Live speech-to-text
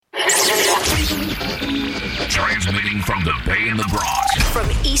Transmitting from the Bay in the Bronx. From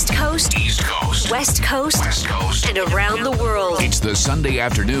East Coast, West Coast, and around the world. It's the Sunday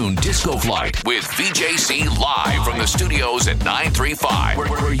afternoon Disco Flight with VJC live from the studios at 935,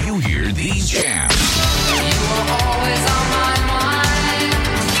 where you hear these jams. You were always on my mind.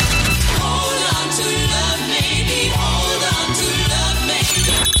 Hold on to love, maybe. Hold on to love, maybe.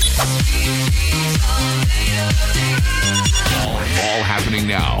 All happening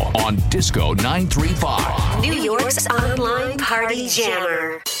now on Disco935. New York's online party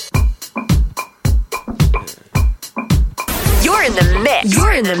jammer. You're in the mix.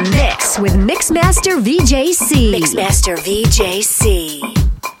 You're in the mix with Mixmaster VJC. Mixmaster VJC.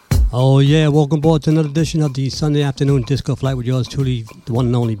 Oh yeah, welcome aboard to another edition of the Sunday afternoon Disco Flight with yours truly, the one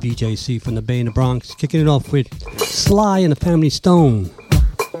and only VJC from the Bay in the Bronx. Kicking it off with Sly and the Family Stone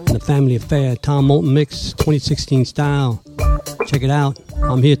and the Family Affair, Tom Moulton Mix, 2016 style. Check it out.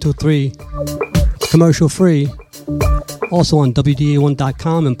 I'm here till 3. It's commercial free. Also on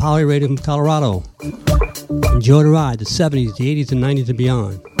WDA1.com and Power Radio from Colorado. Enjoy the ride, the 70s, the 80s, and 90s and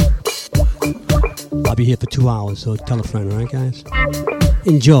beyond. I'll be here for 2 hours, so tell a friend, alright guys?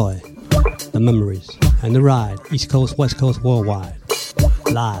 Enjoy the memories and the ride, East Coast, West Coast, worldwide.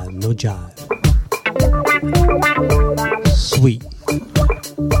 Live, no jive. Sweet.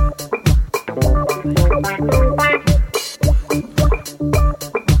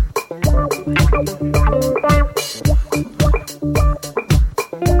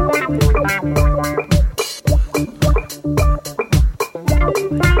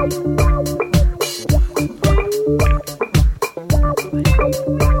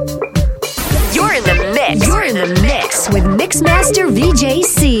 You're in the mix with Mixmaster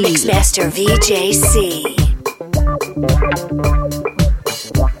VJC. Mixmaster VJC.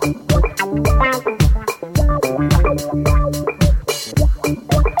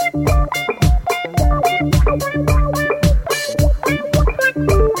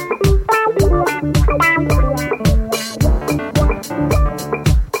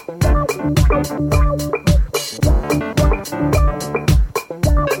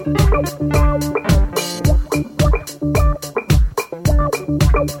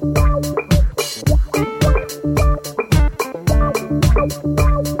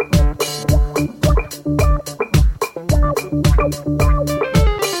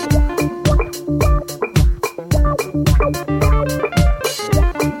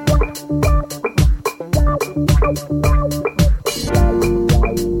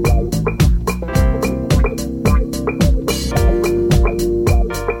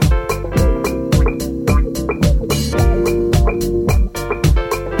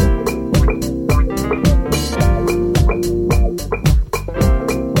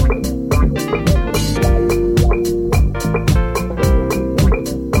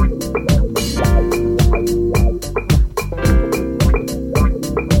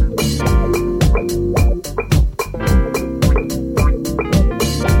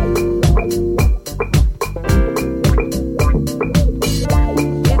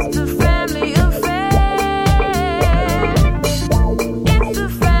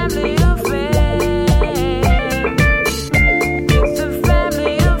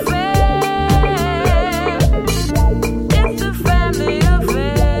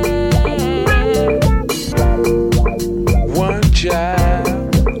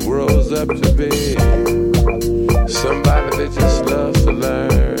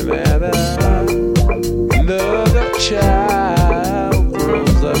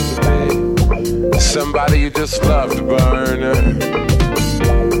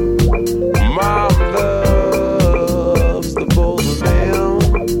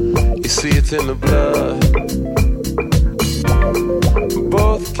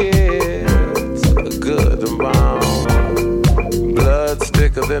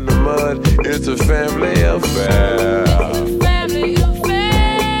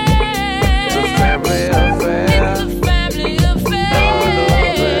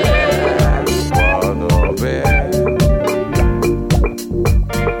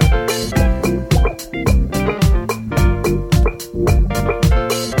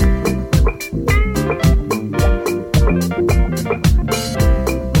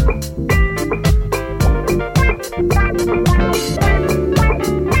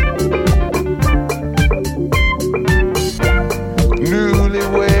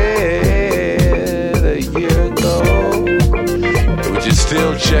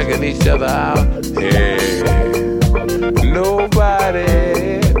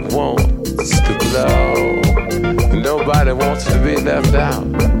 Nobody wants to be left out.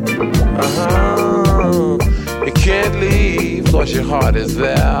 You can't leave cause your heart is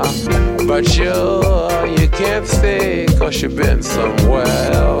there. But you can't stay cause you've been somewhere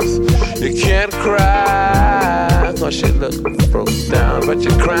else. You can't cry cause you look broke down. But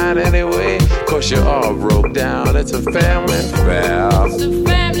you're crying anyway cause you're all broke down. It's a family affair. It's a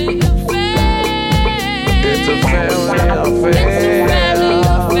family affair. It's a family affair. It's a family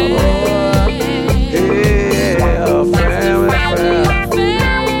affair. Yeah, a family affair.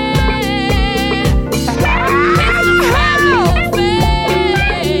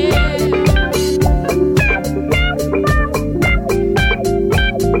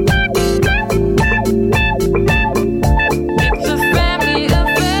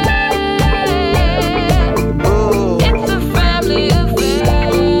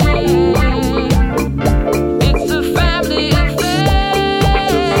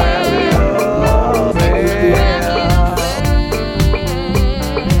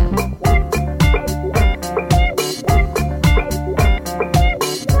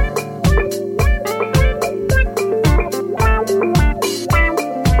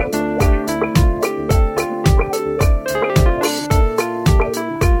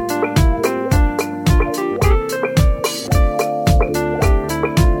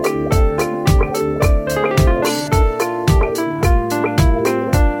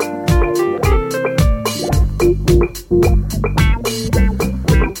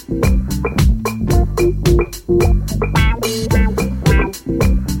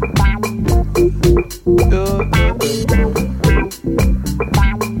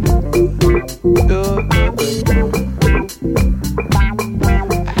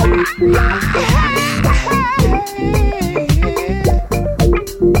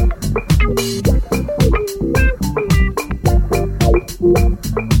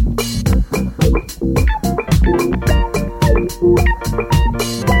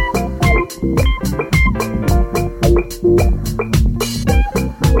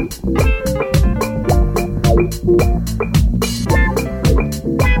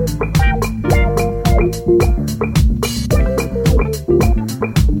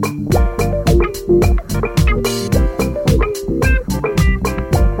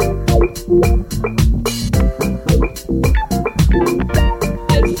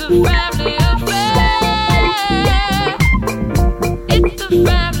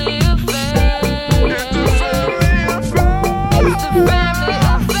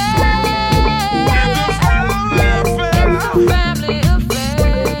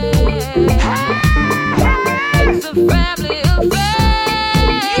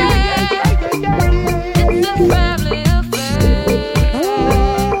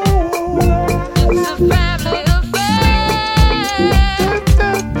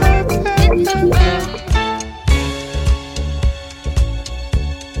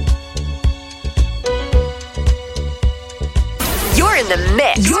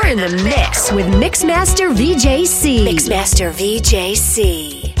 You're in the mix with Mixmaster VJC. Mixmaster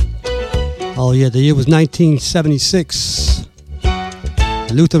VJC. Oh yeah, the year was 1976.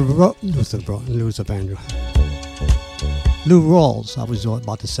 Luther Vandross. Lou Rawls. I was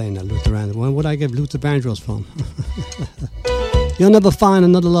about to say that, Luther Vandross. Where would I get Luther Vandross from? You'll Never Find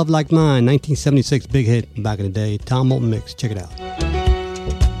Another Love Like Mine. 1976 big hit back in the day. Tom Moulton mix. Check it out.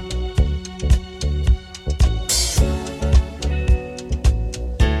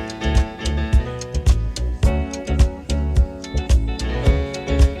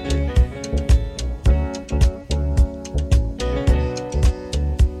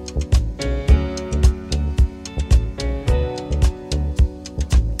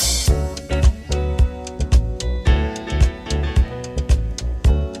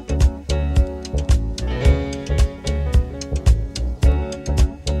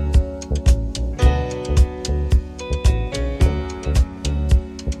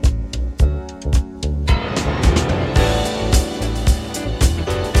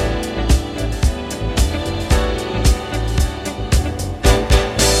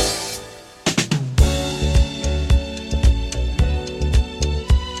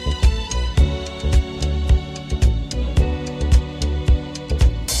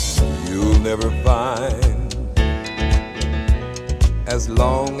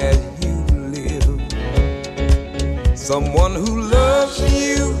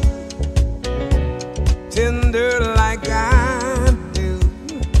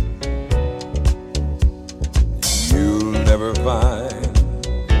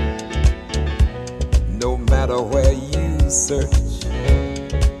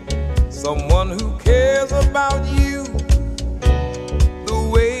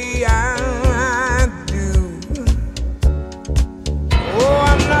 Oh,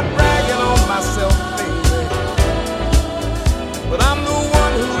 I'm not bragging on myself, baby.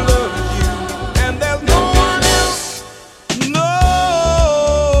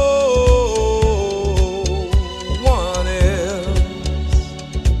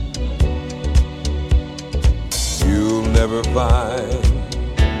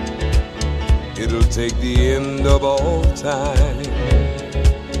 It'll take the end of all time,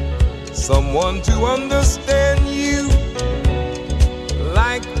 someone to understand you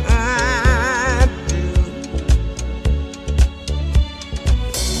like I do.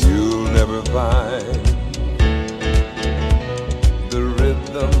 You'll never find the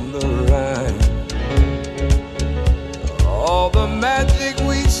rhythm, the rhyme, all the magic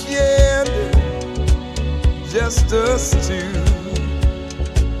we shared, just us two.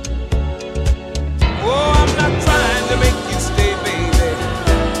 Oh, I'm not trying to make you stay, baby,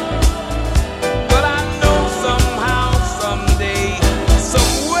 but I know somehow, someday,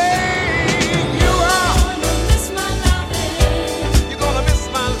 some way you are gonna miss my loving. You're gonna miss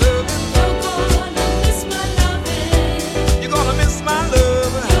my loving. You're gonna miss my loving. You're gonna miss my loving.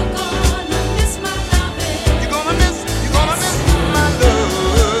 You're gonna miss my loving. You're gonna miss my love.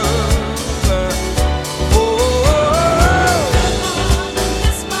 Oh.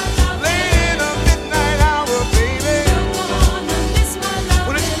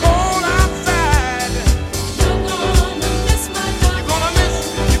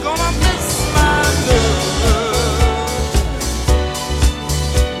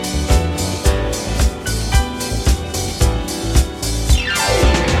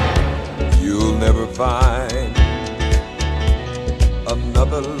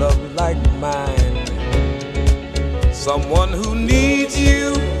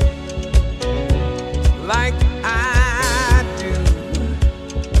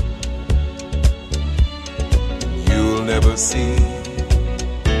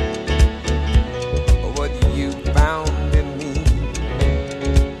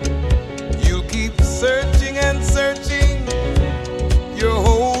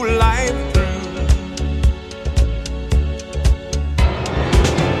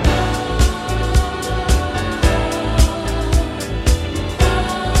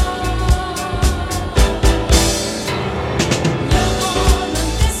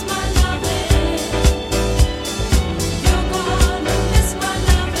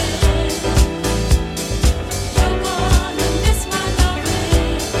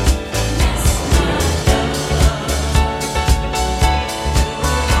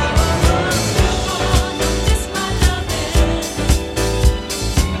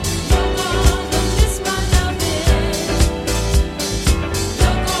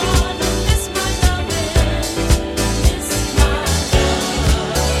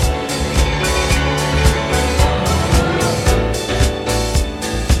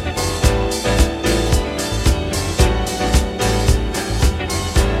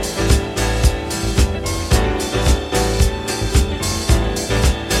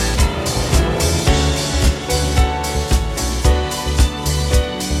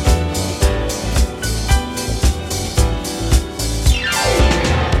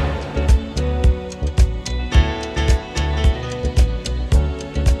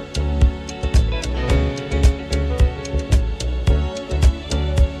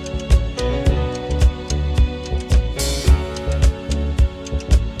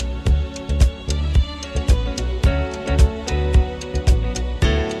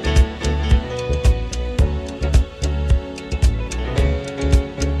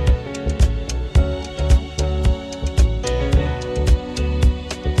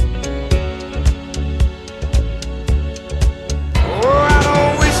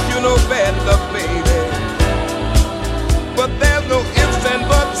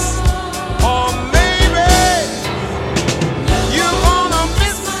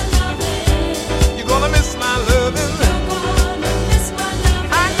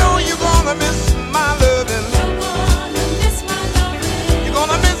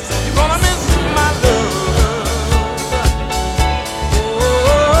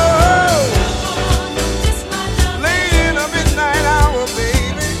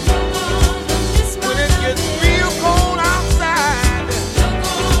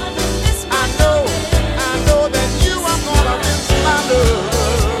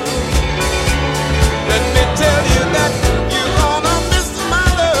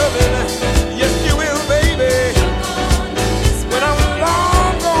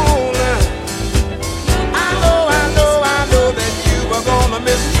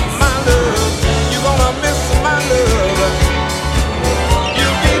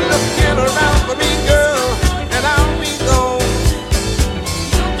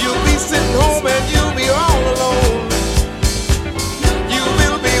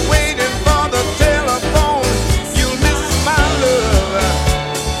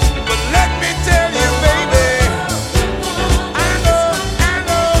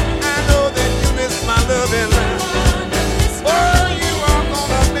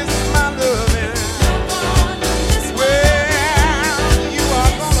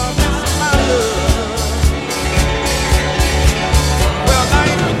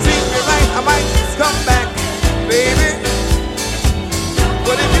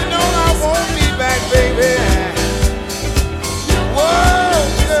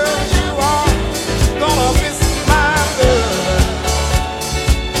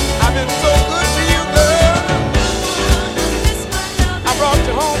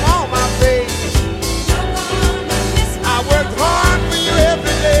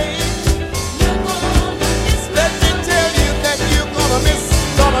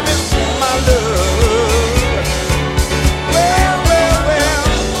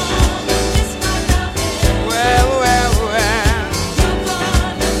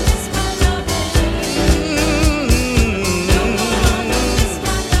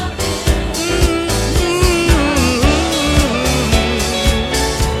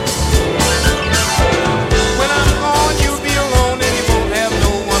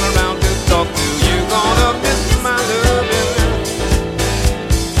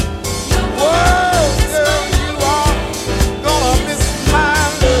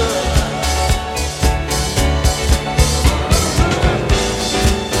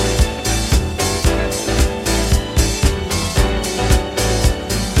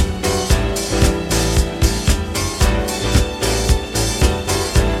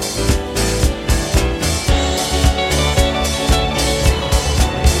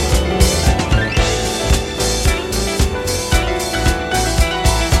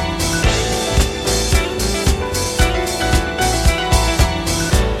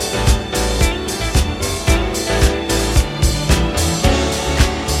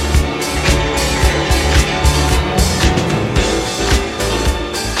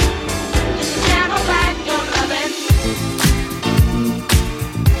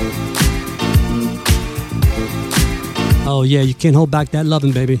 Oh yeah, you can't hold back that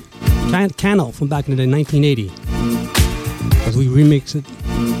loving, baby. Cano from back in the day, 1980. As we remix it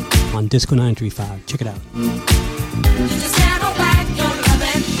on Disco935. Check it out. Just can't hold back your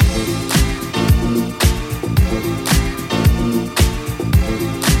loving.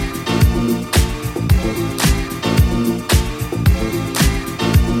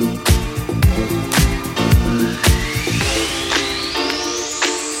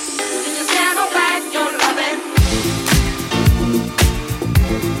 Just can't hold back your loving.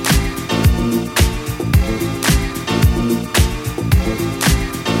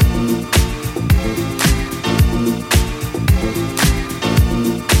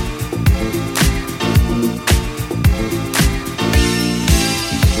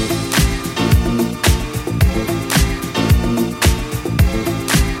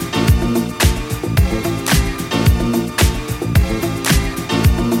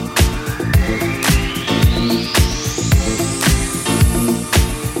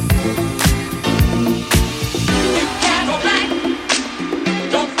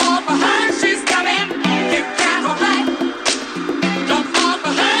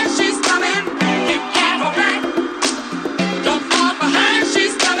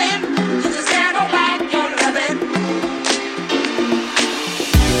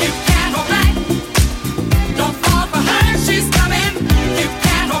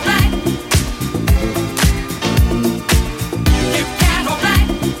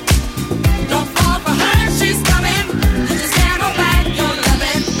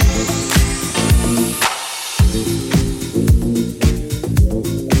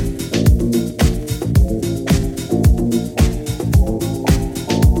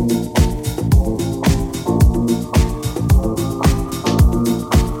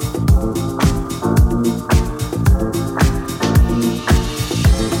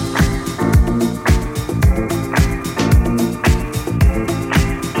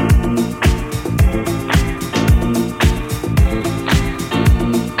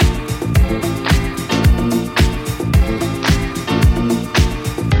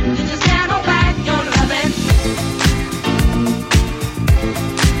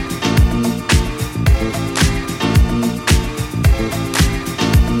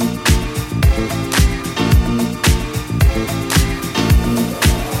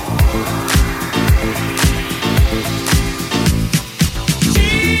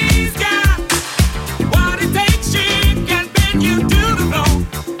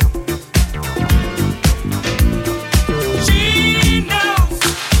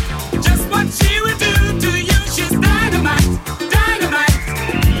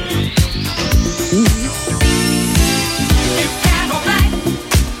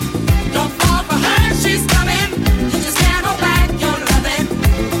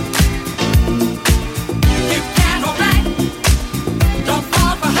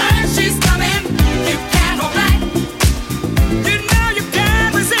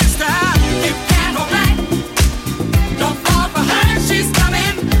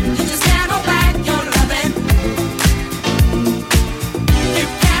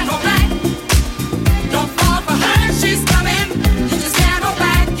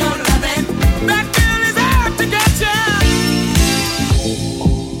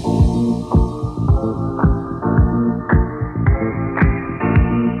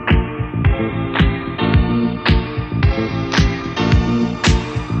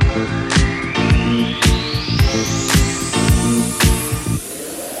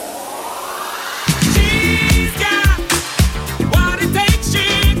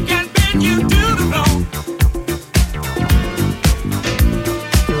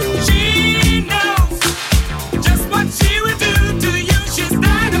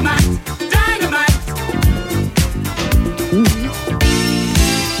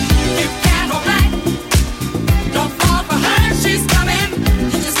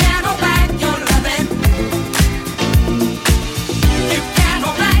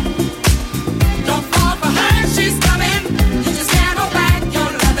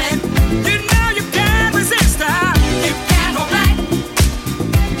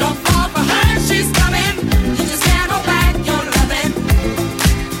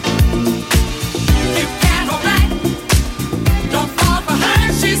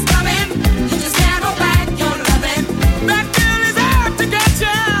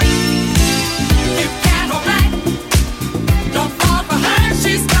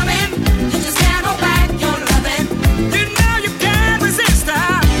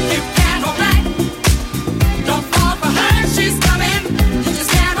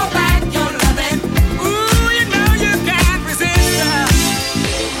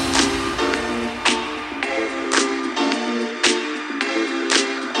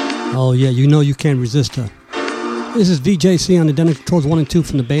 Oh yeah, you know you can't resist her. This is VJC on the Dental Controls 1 and 2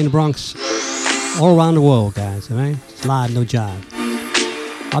 from the Bay in the Bronx. All around the world, guys, alright? Slide, no jive.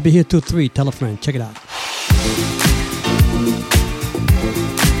 I'll be here till 3. Tell a friend. Check it out.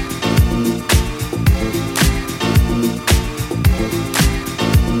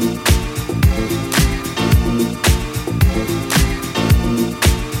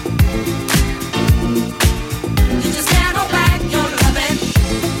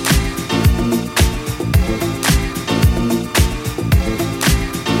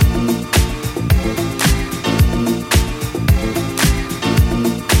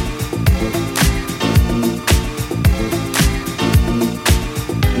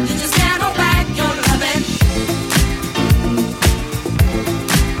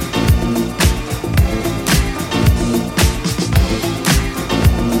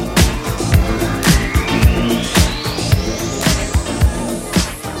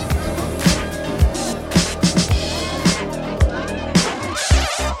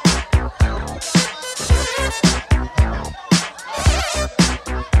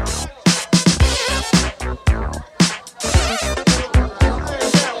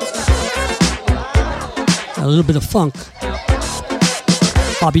 A little bit of funk.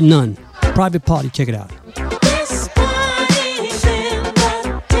 Bobby Nunn. Private Party. Check it out. This party's invitation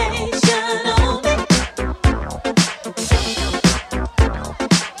only.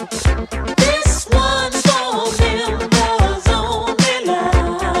 This one's for members only,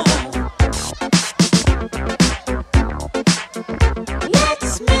 love.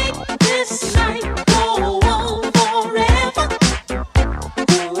 Let's make this night go on forever.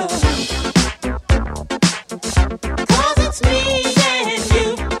 'Cause it's me and you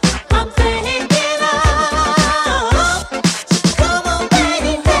I'm thinking of.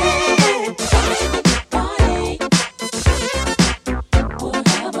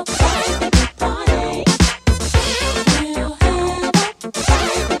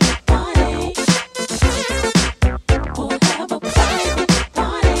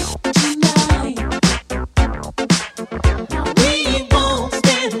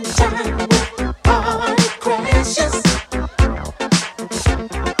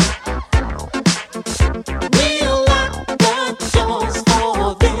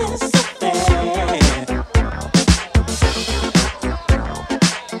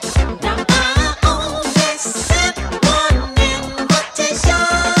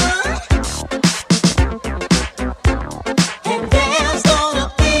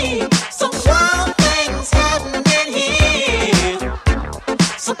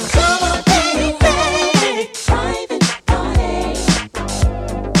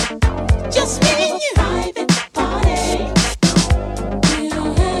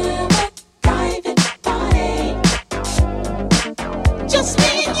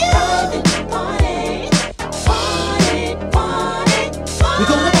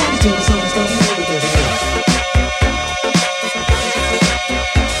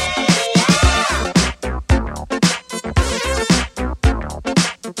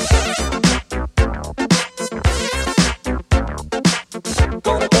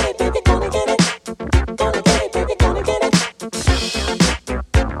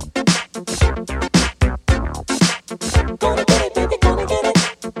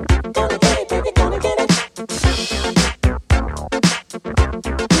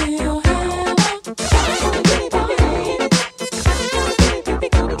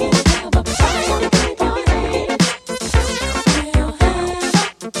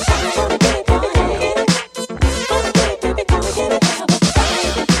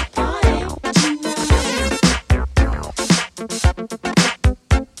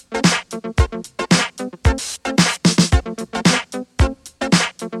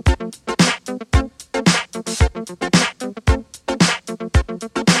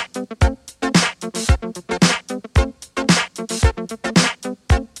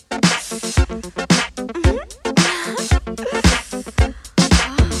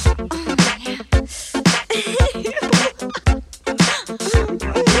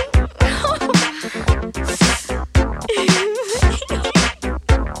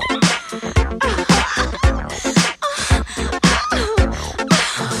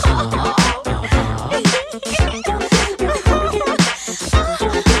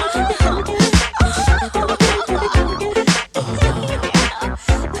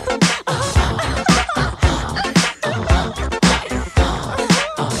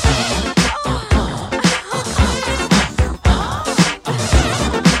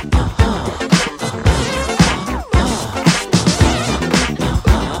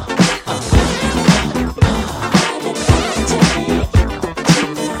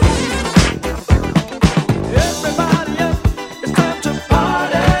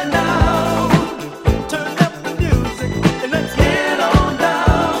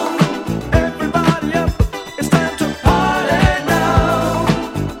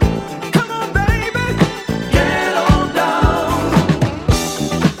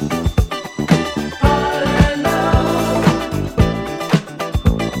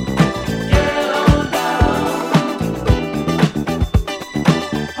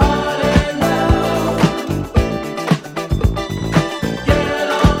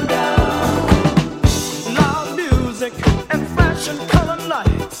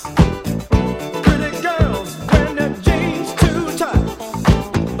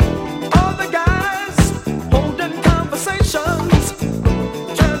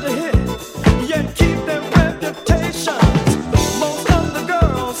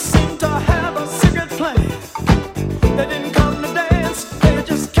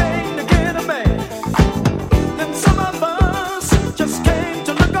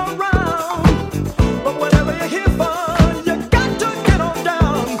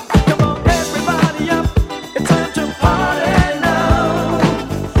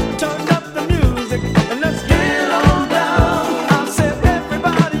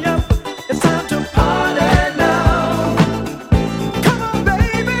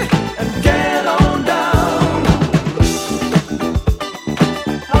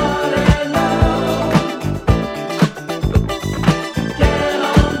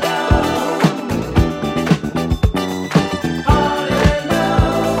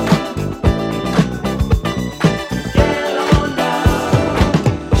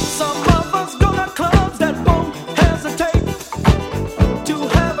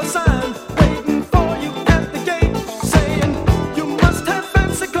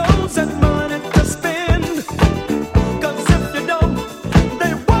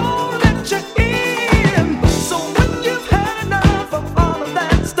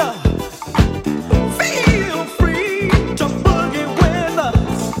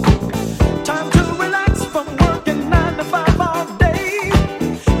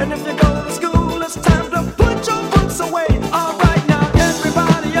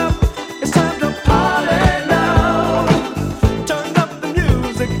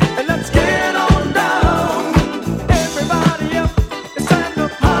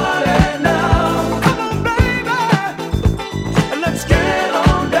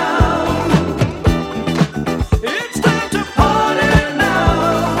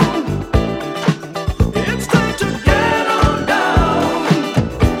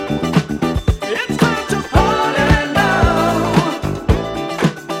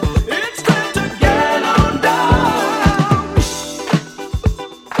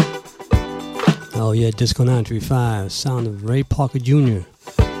 Oh yeah, Disco935, sound of Ray Parker Jr.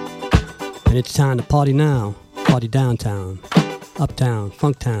 And it's time to party now. Party downtown, uptown,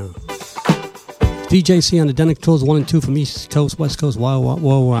 Funktown. VJC on the Denic Tours 1 and 2 from East Coast, West Coast,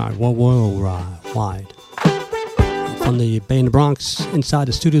 worldwide. From the Bay in the Bronx, inside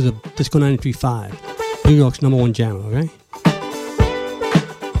the studios of Disco935, New York's #1 jammer, okay?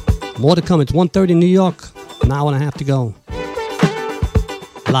 More to come. It's 1:30 in New York, an hour and a half to go.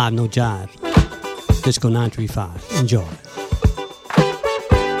 Live, no jive. Disco935. Enjoy.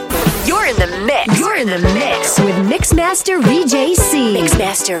 You're in the mix. You're in the mix with Mixmaster VJC.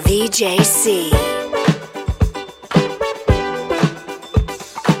 Mixmaster VJC.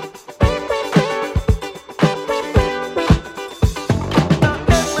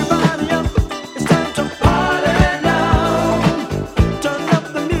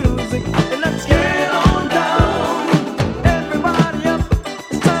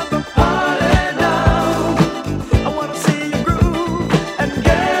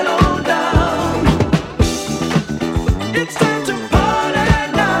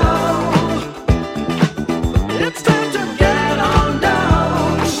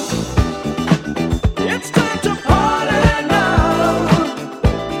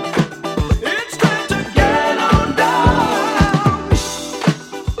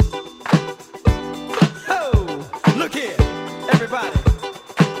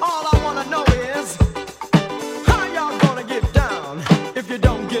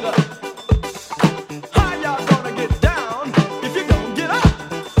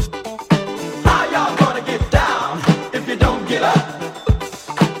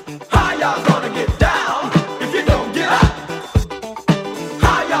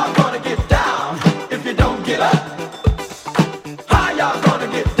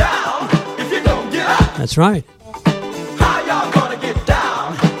 That's right. How y'all gonna get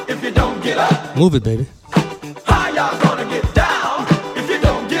down if you don't get up? Move it, baby. How y'all gonna get down if you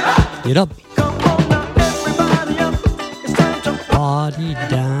don't get up? Get up. Come on now, everybody up. It's time to Party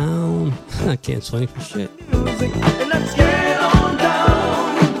down. I can't swing for shit. music and let's get on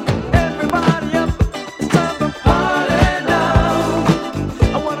down. Everybody up. It's time to party now.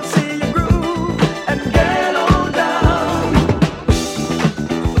 I wanna see you groove and get on down.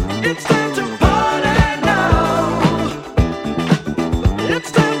 It's time to party now.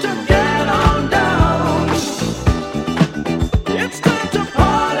 It's time to get on down. It's time to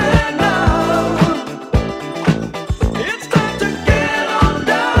party now. It's time to get on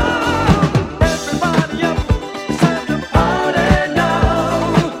down. Everybody up. It's time to party now.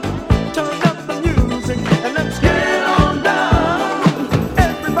 Turn up the music and let's get on down.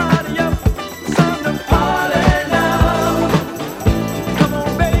 Everybody up. It's time to party now. Come on,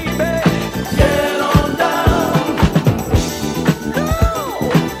 baby. Get on down.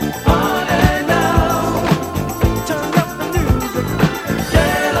 Party now. Turn up the music.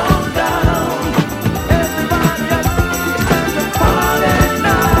 Get on down. Everybody up. It's time to party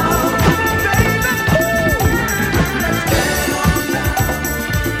now. Baby.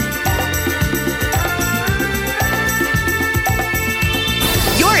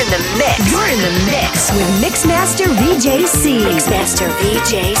 You're in the mix. You're in the mix with Mixmaster VJC. Mixmaster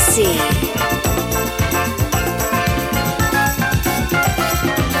VJC.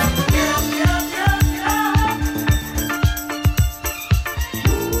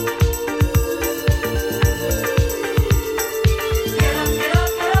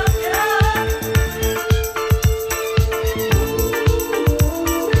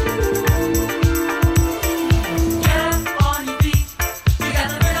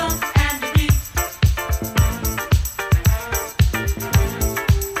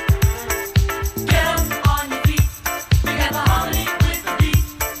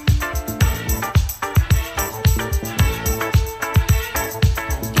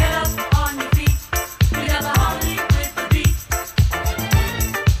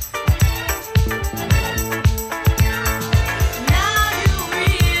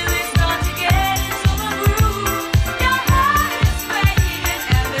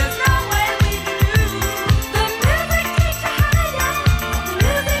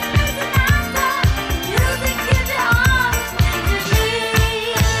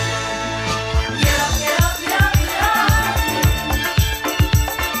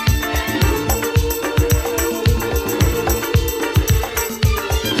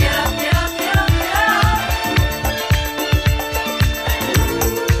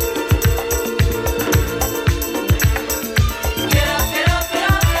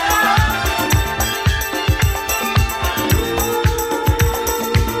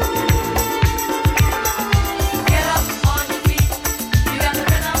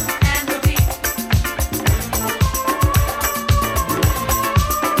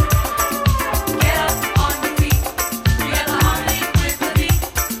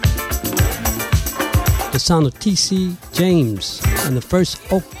 sound of T.C. James and the first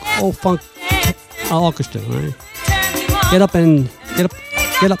old funk orchestra. Right? Get up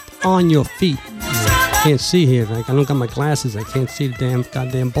on your feet. Can't see here. Like I don't got my glasses. I can't see the damn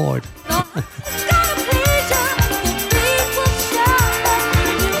goddamn board.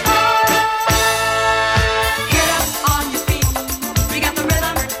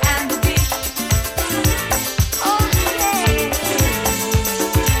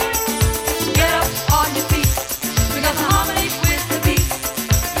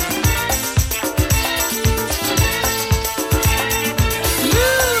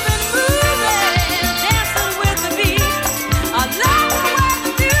 Moving, dancing with the beat. I love the way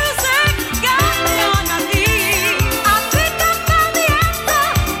the music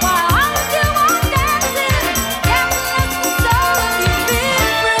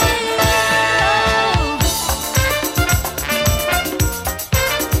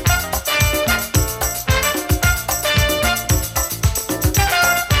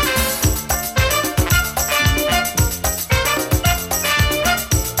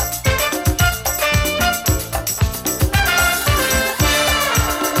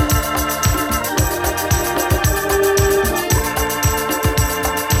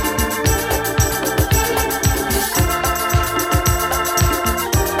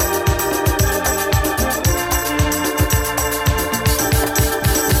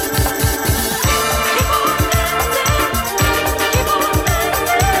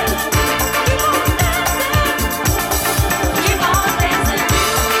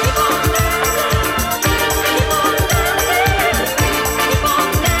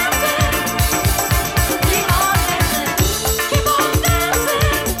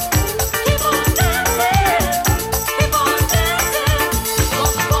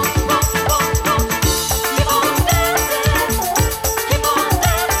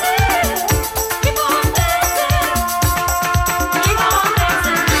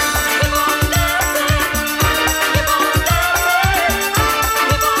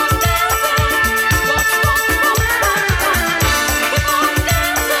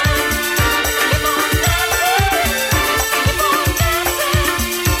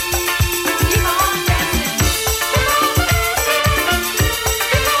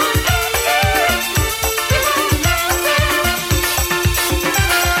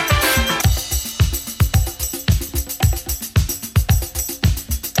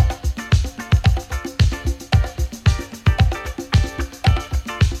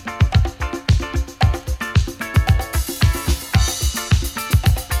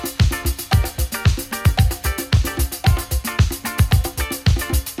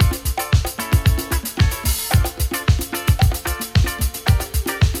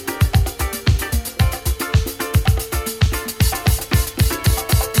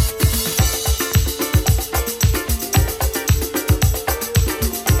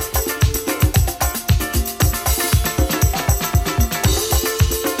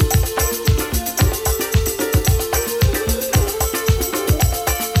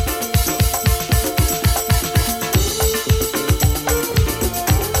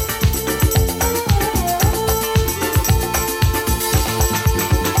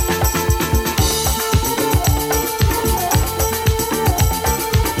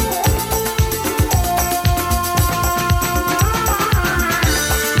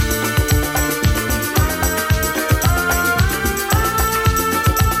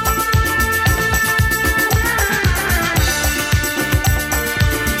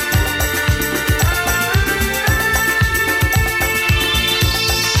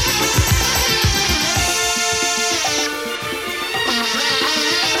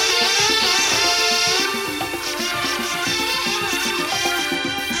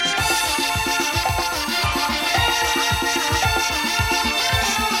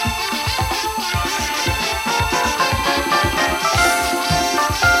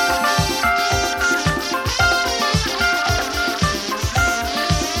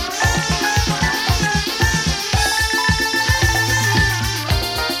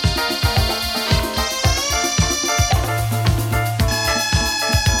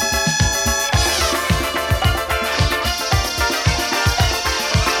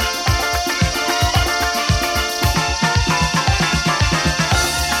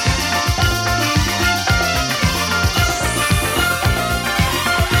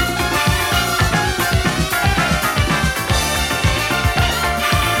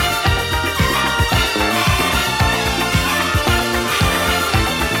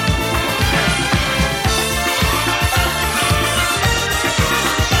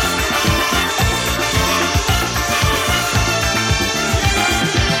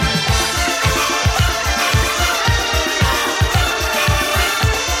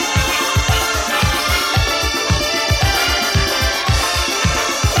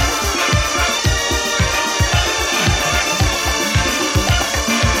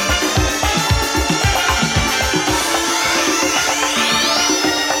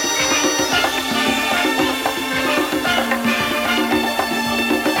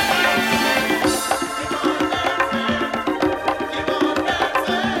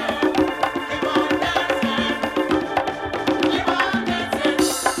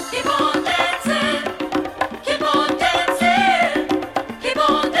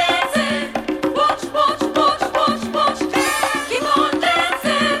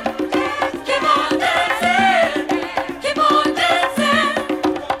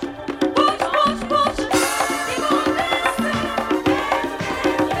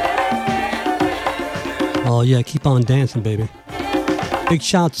Oh yeah, keep on dancing, baby. Big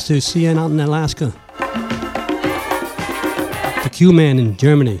shouts to CN out in Alaska, the Q-Man in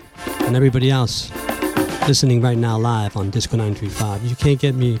Germany, and everybody else listening right now live on Disco935. You can't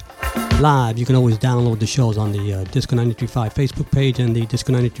get me live. You can always download the shows on the Disco935 Facebook page and the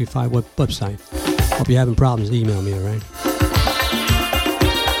Disco935 website. Hope you're having problems, email me, alright?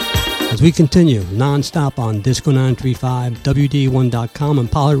 As we continue non-stop on Disco935, WDA1.com,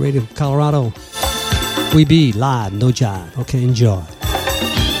 and Power Radio Colorado, we be live, no jive. Okay, enjoy.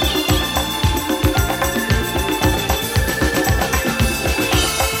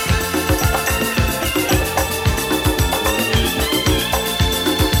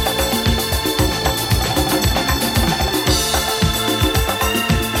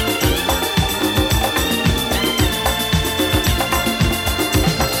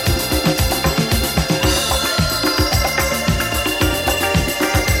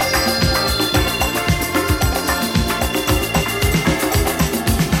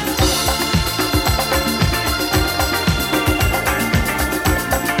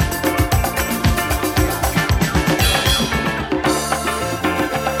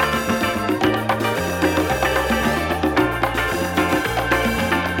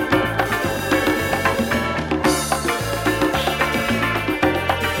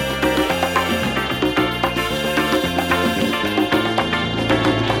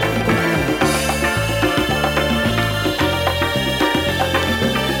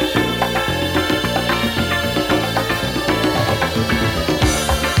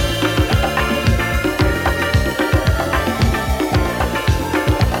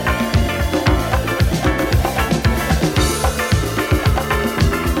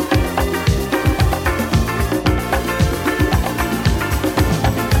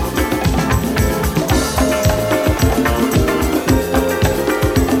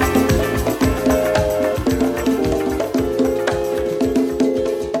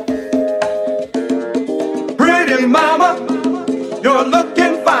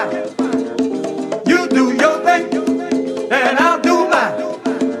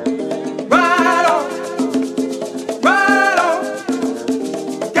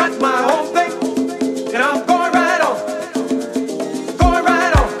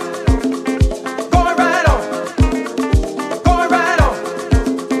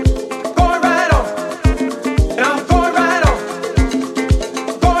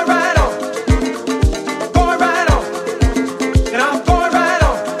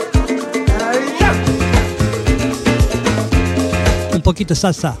 Poquito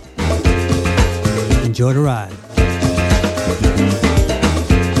salsa. Enjoy the ride.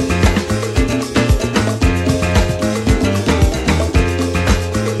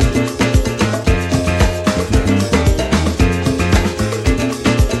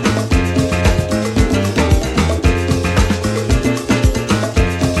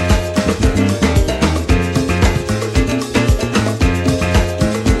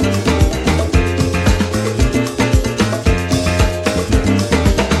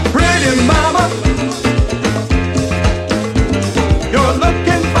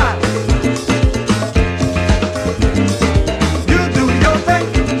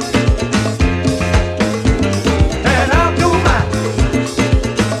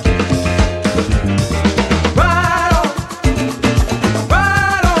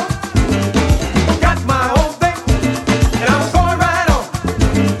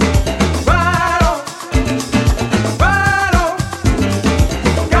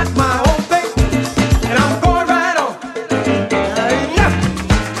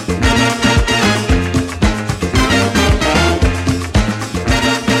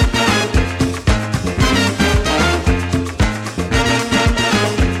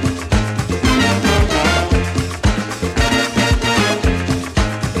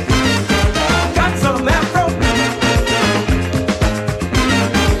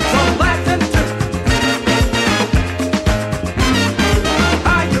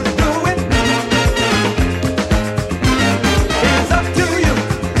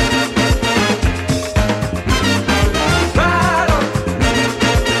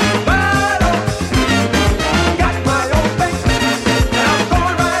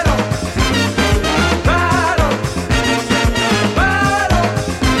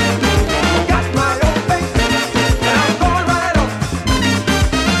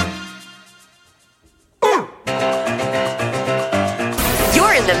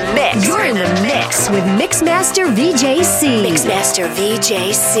 with Mixmaster VJC. Mixmaster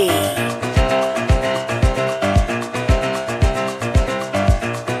VJC.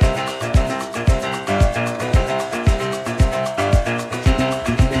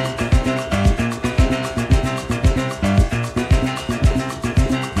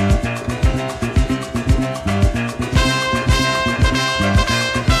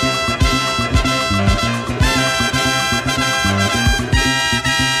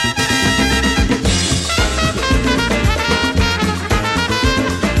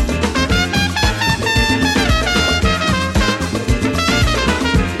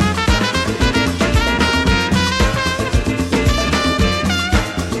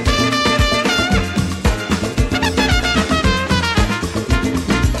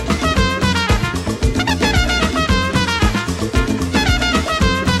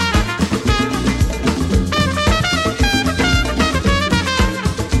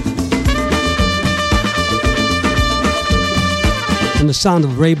 sound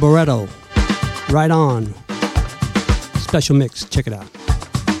of Ray Barretto. Right on. Special mix. Check it out.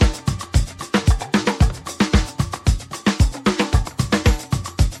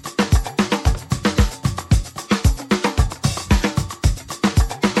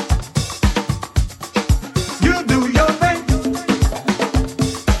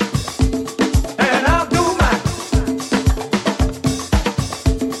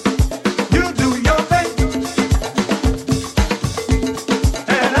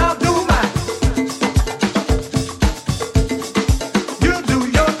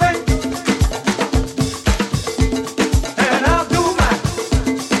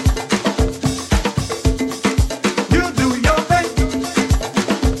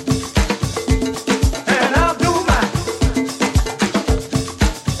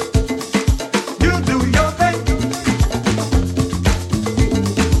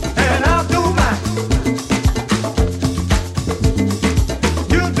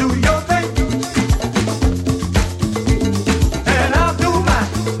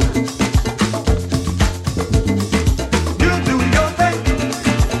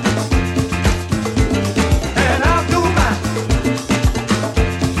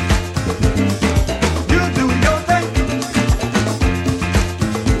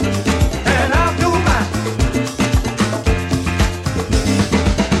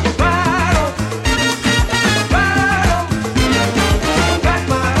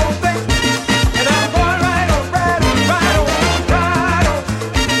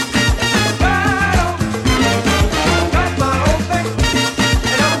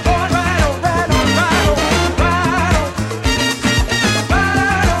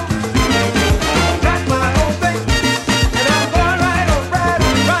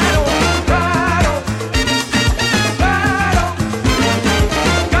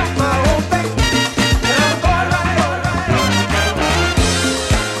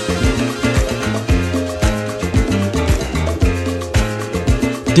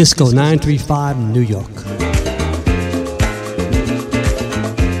 Disco935, New York.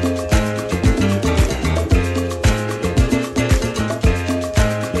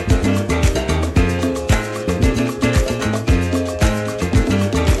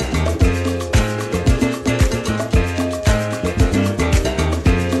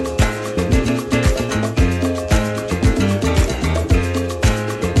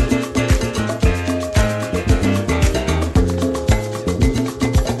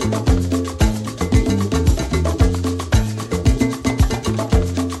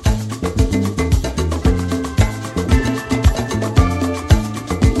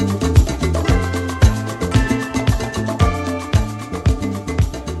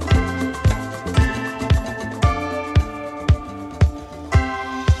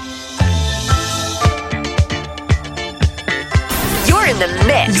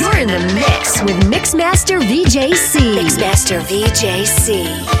 You're in the mix with Mixmaster VJC. Mixmaster VJC.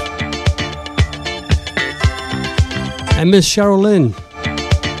 And Miss Cheryl Lynn.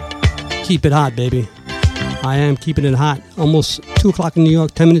 Keep it hot, baby. I am keeping it hot. Almost 2 o'clock in New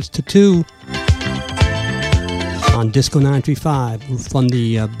York, 10 minutes to 2. On Disco935 from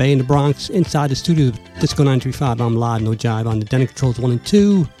the Bay in the Bronx, inside the studio of Disco935. I'm live, no jive, on the Denny Controls 1 and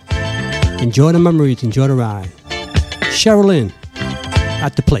 2. Enjoy the memories, enjoy the ride. Cheryl Lynn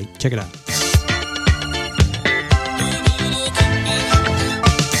at the plate. Check it out.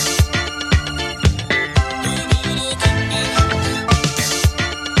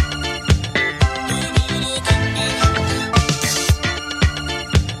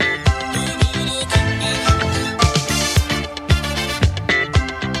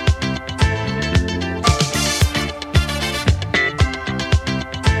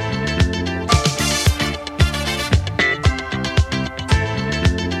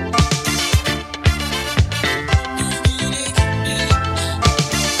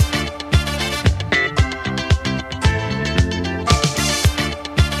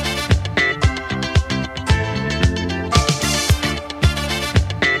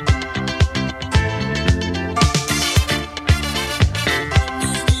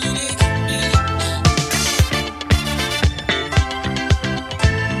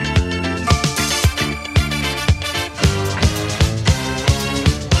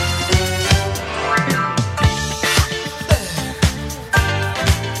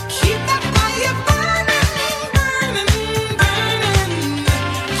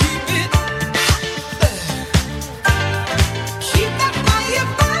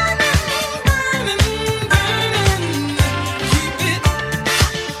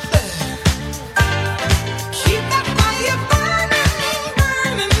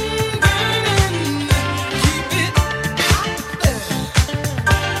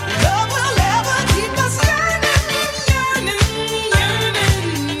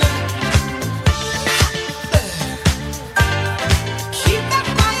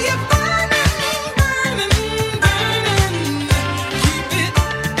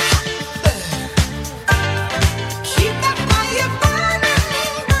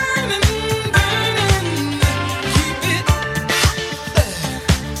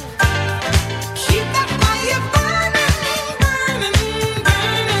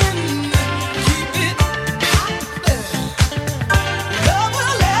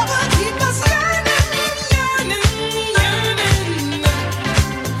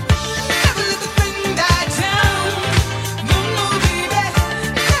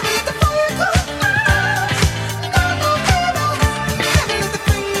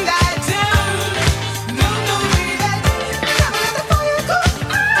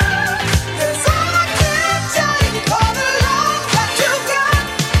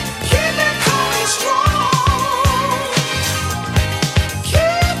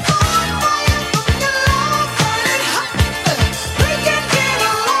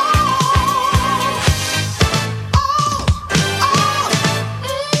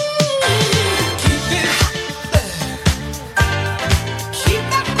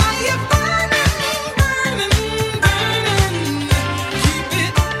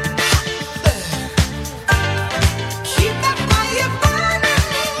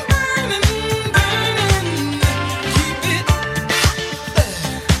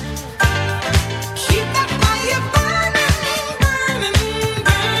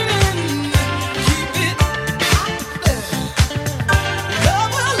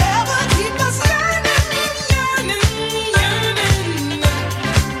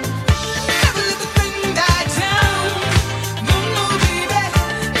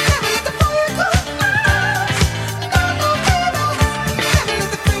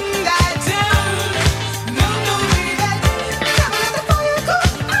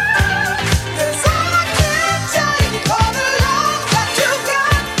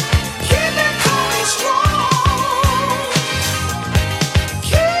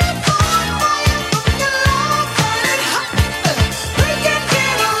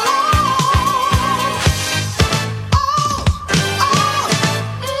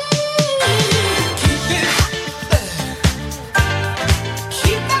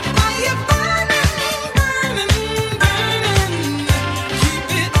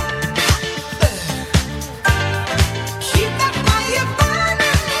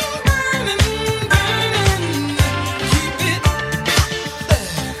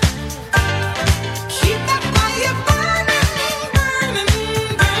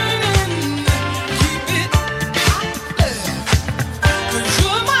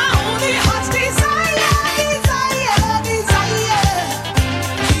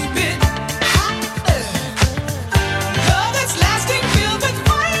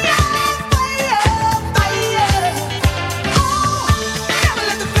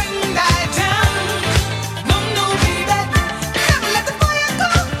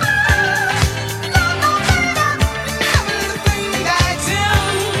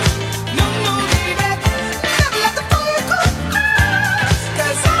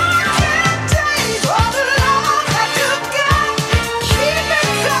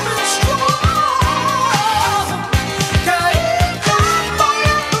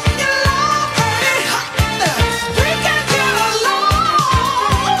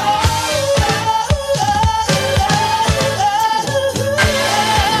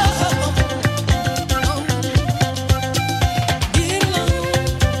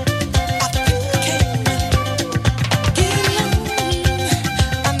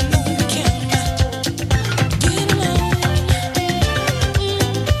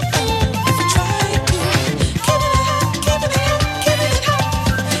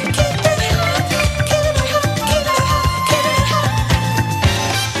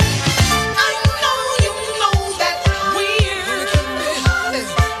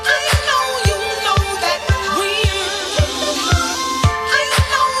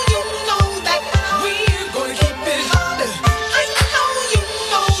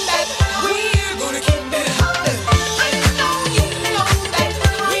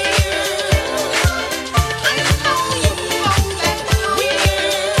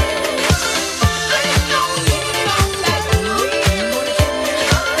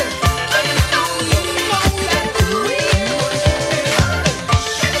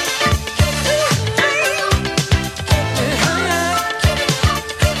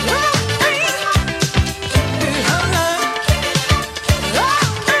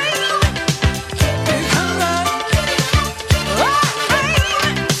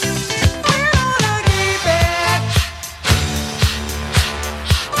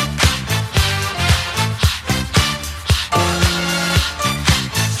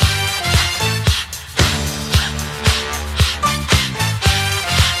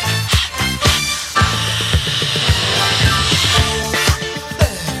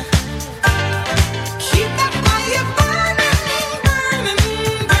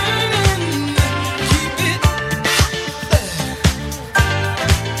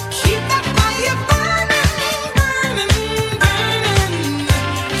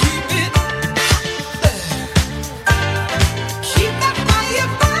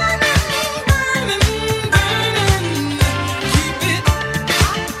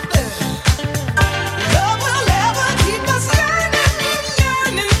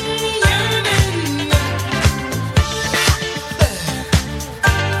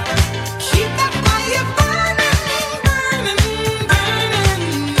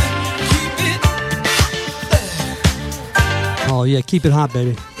 Keep it hot,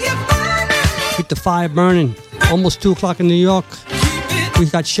 baby. Keep the fire burning. Almost 2 o'clock in New York. We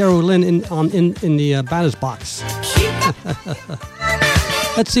got Cheryl Lynn in the batter's box.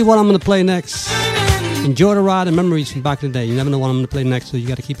 Let's see what I'm going to play next. Enjoy the ride and memories from back in the day. You never know what I'm going to play next, so you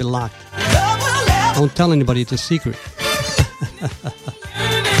got to keep it locked. Don't tell anybody, it's a secret.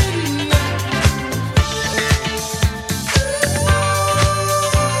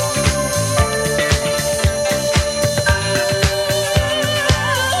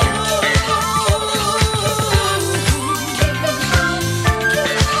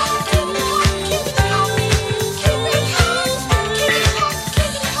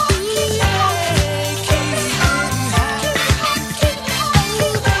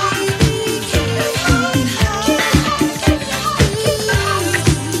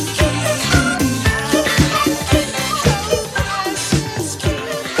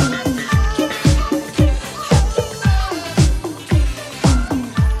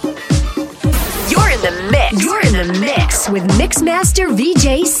 With Mixmaster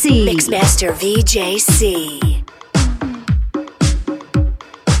VJC. Mixmaster VJC.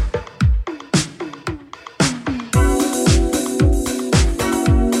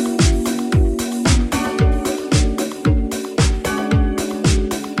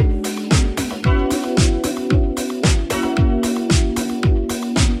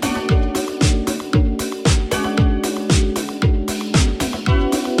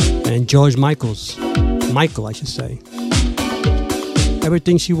 And George Michael, I should say.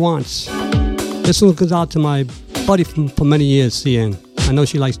 Everything She Wants. This one goes out to my buddy for many years, CN. I know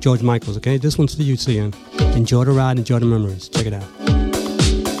she likes George Michael, okay? This one's for you, CN. Enjoy the ride, enjoy the memories. Check it out.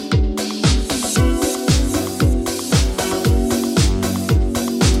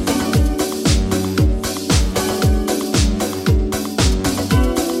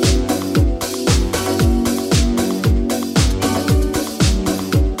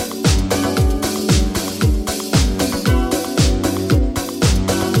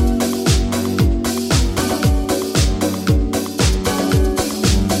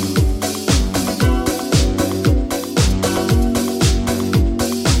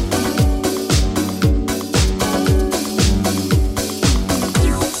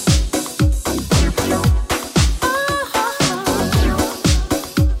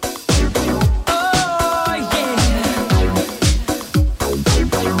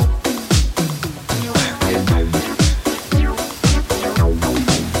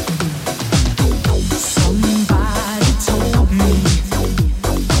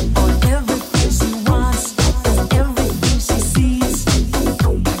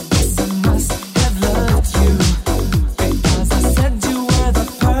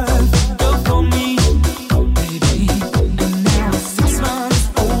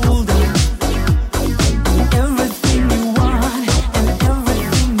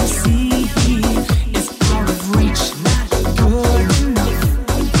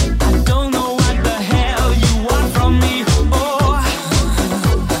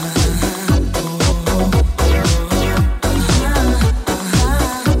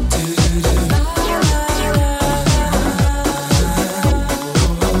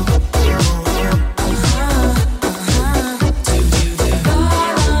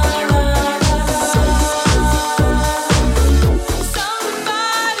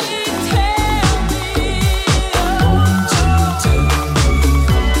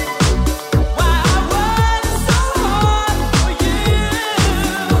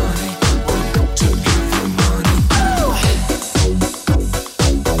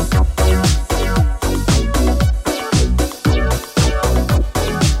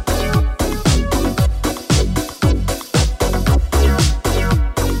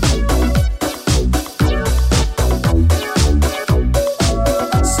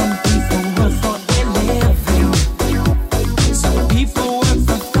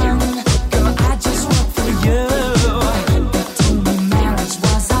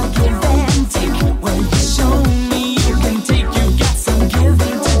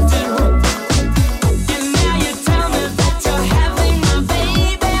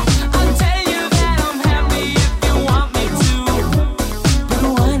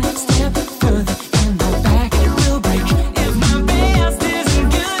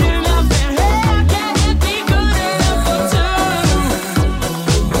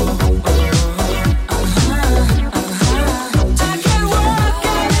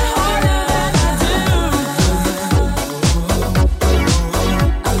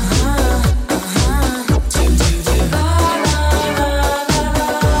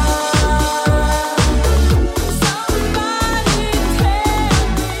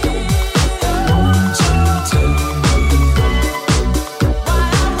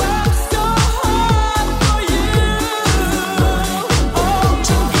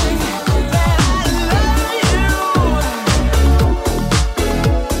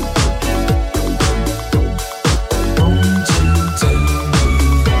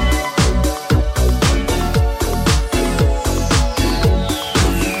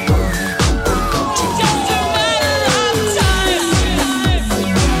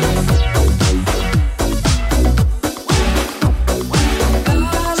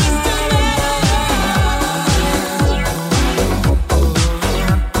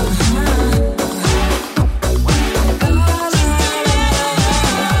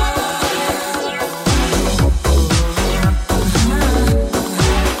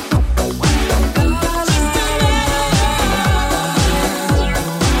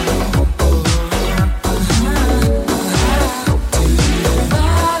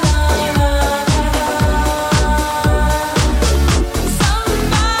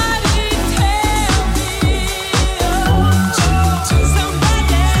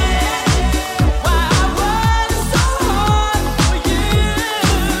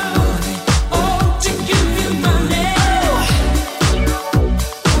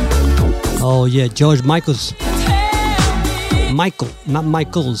 Oh yeah, George Michael's. Michael, not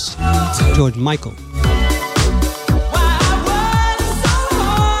Michael's. George Michael.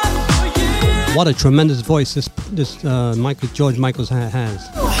 What a tremendous voice this George Michaels has.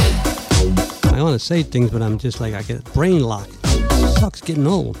 I want to say things, but I'm just like, I get brain lock. Sucks getting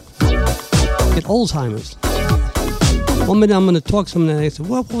old. Get Alzheimer's. 1 minute I'm going to talk something, and I say,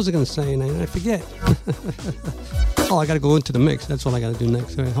 what was I going to say? And I forget. Oh, I got to go into the mix. That's what I got to do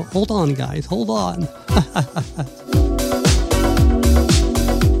next. Hold on, guys. Hold on.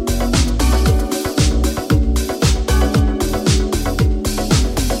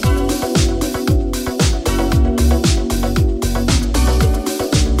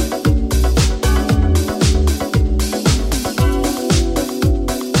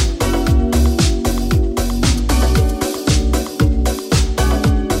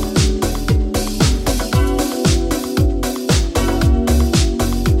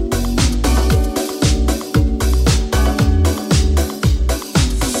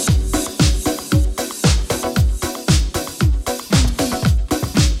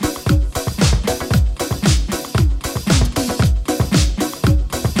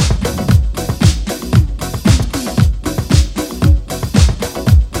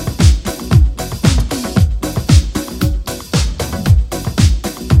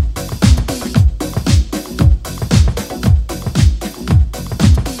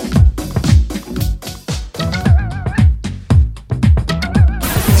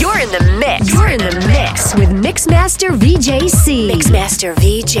 Mixmaster VJC. Mixmaster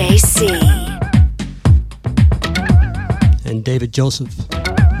VJC. And David Joseph,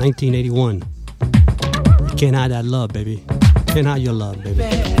 1981. You can't hide that love, baby. Can't hide your love, baby.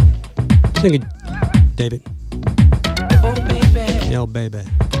 Sing it, David. Oh, baby. Yo, baby.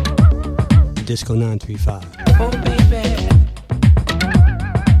 Disco935. Oh, baby.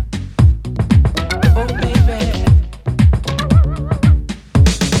 Oh, baby.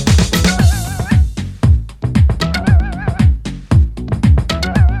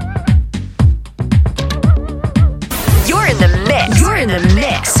 You're in the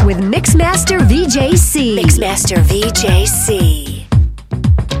mix with Mixmaster VJC. Mixmaster VJC.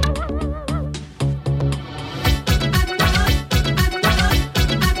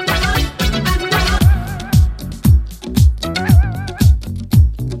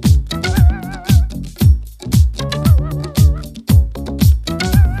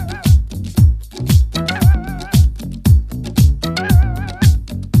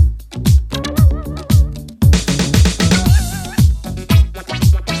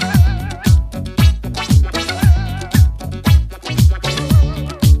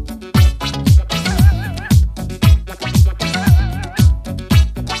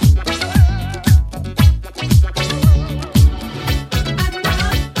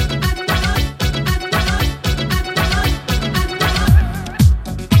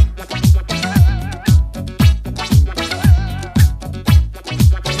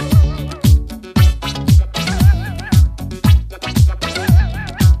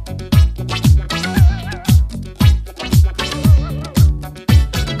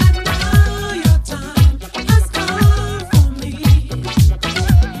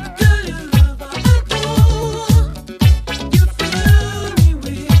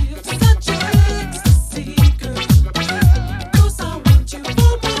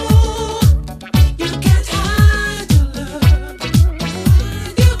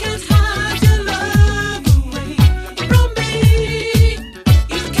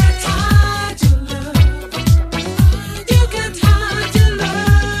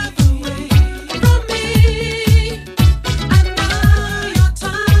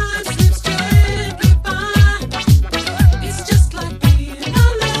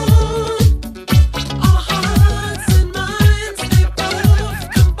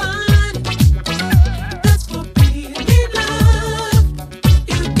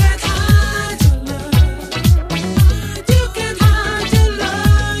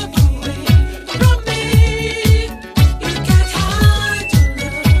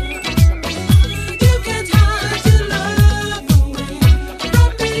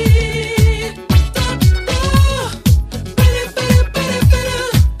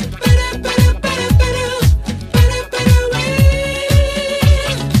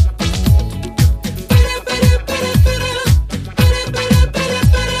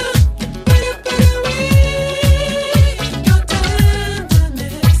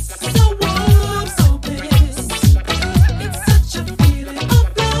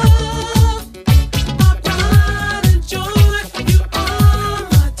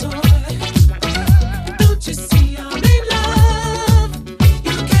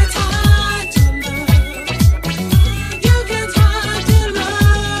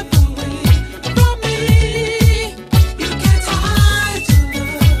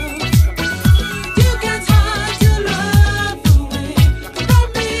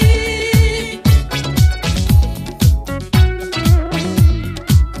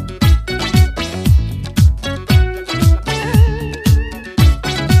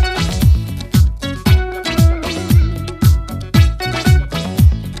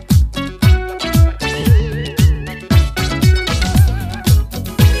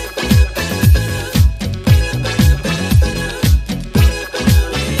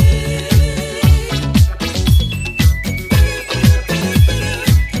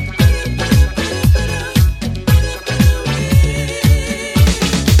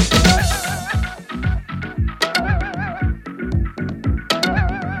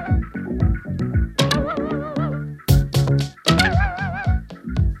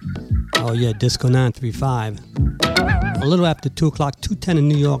 Oh yeah, Disco935. A little after 2 o'clock, 2:10 in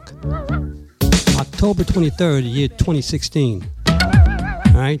New York. October 23rd, the year 2016.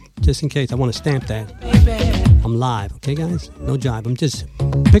 Alright, just in case I want to stamp that. I'm live, okay guys? No jive. I'm just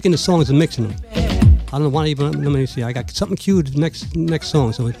picking the songs and mixing them. I don't want to even, let me see, I got something queued next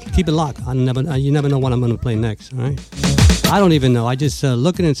song, so keep it locked. You never know what I'm going to play next, alright? I don't even know. I just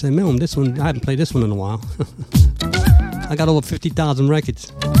look at it and say, man, this one, I haven't played this one in a while. I got over 50,000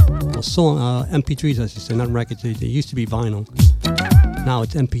 records. Or song, MP3s, I should say, not records. They used to be vinyl. Now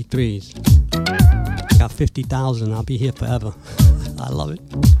it's MP3s. I got 50,000. I'll be here forever. I love it.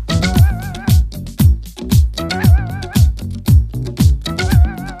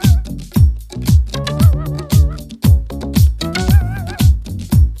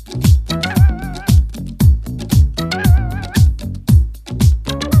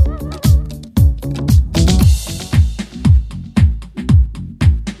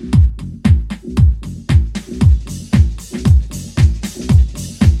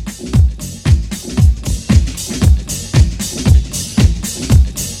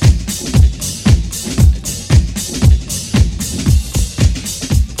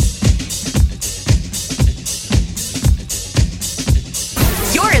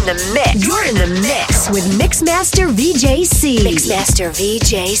 You're in the mix with Mixmaster VJC. Mixmaster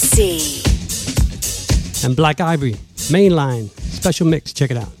VJC. And Black Ivory, Mainline, special mix.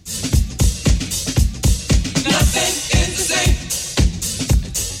 Check it out. Nothing is the same.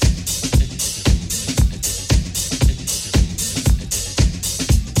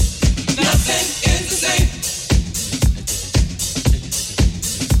 Nothing is the same.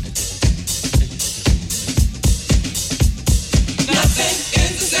 Nothing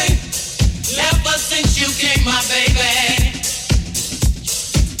is the same. Ever since you came, my baby.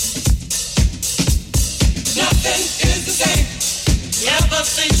 Nothing is the same. Ever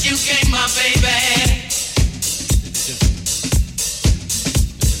since you came, my baby.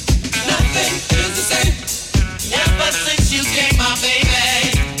 Nothing is the same. Ever since you came, my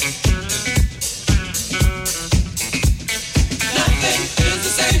baby. Nothing is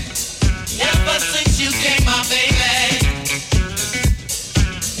the same. Ever since you came, my baby.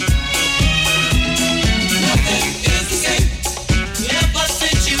 Nothing is the same. Ever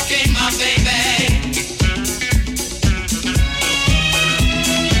since you came, my baby.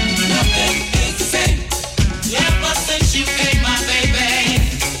 Nothing is the same. Ever since you came, my baby.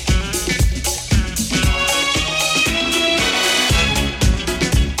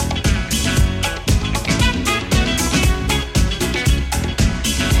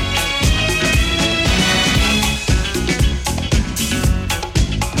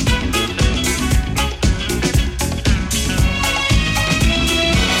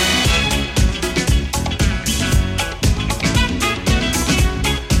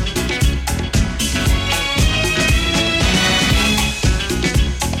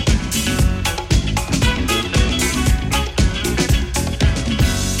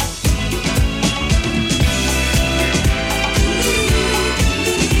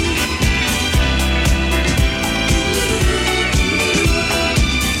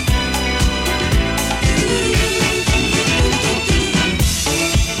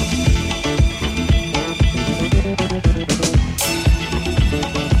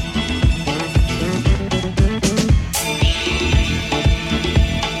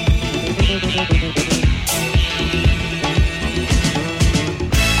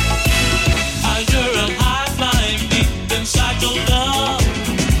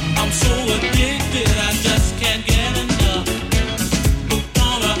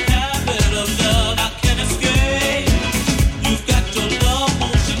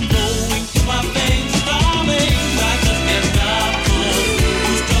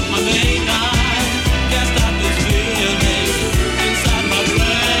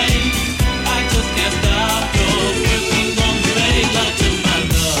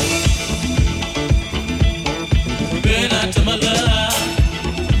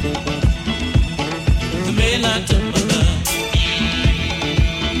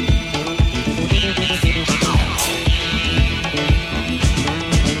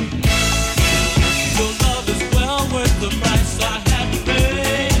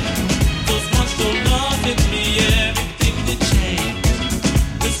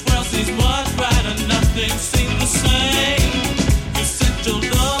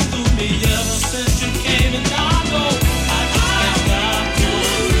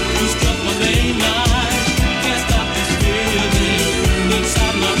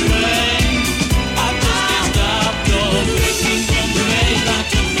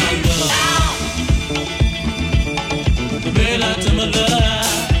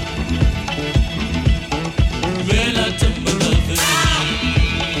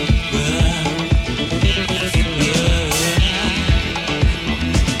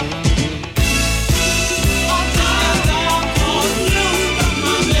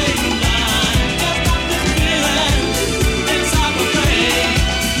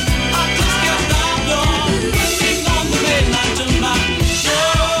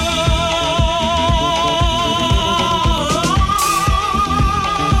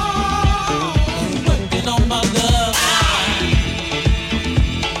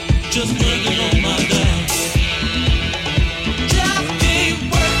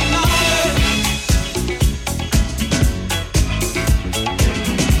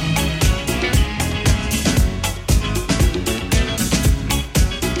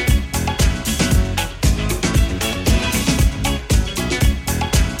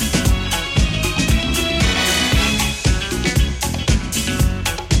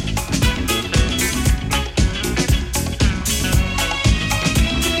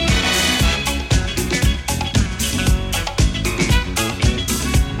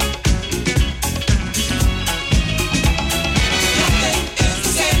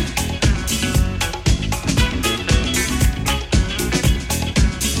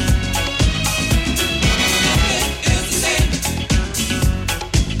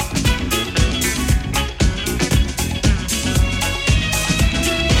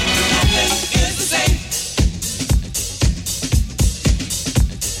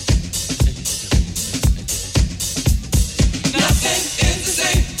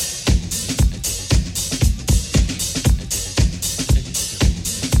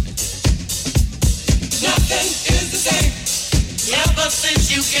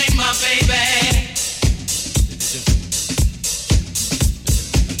 since you came, my baby.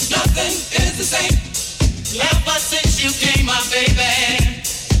 Nothing is the same. Ever since you came, my baby.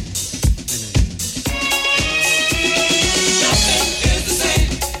 Nothing is the same.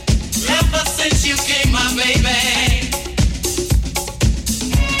 Ever since you came, my baby.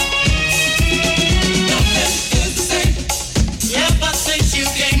 Nothing is the same. Ever since you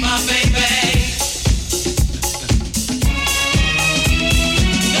came, my baby.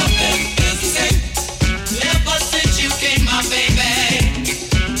 Nothing is the same. Ever since you came, my baby.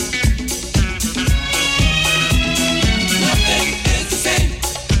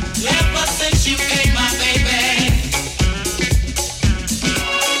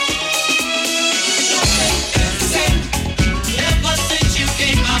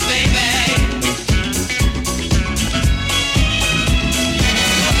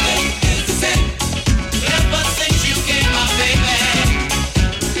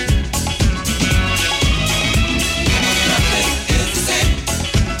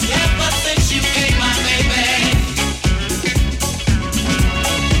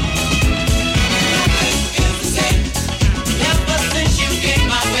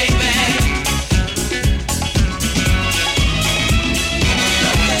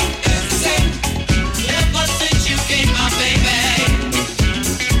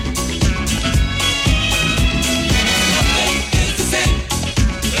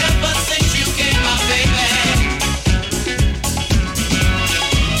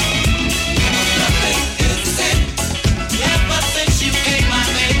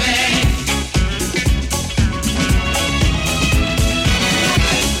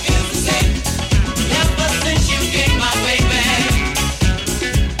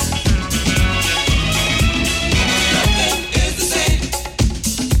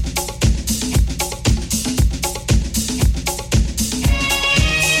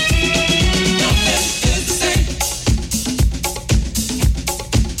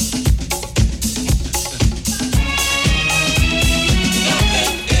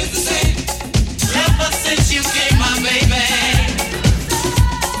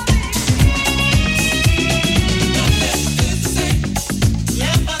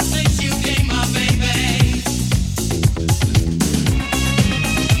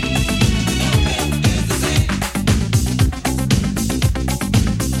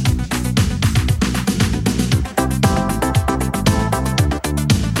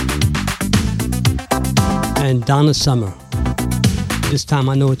 Donna Summer. This time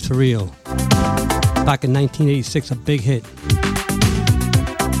I know it's for real. Back in 1986, a big hit.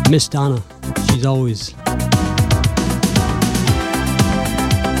 Miss Donna, she's always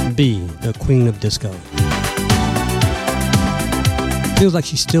be the queen of disco. Feels like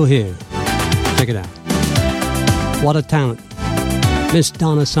she's still here. Check it out. What a talent. Miss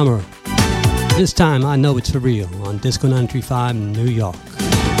Donna Summer. This time I know it's for real on Disco935 in New York.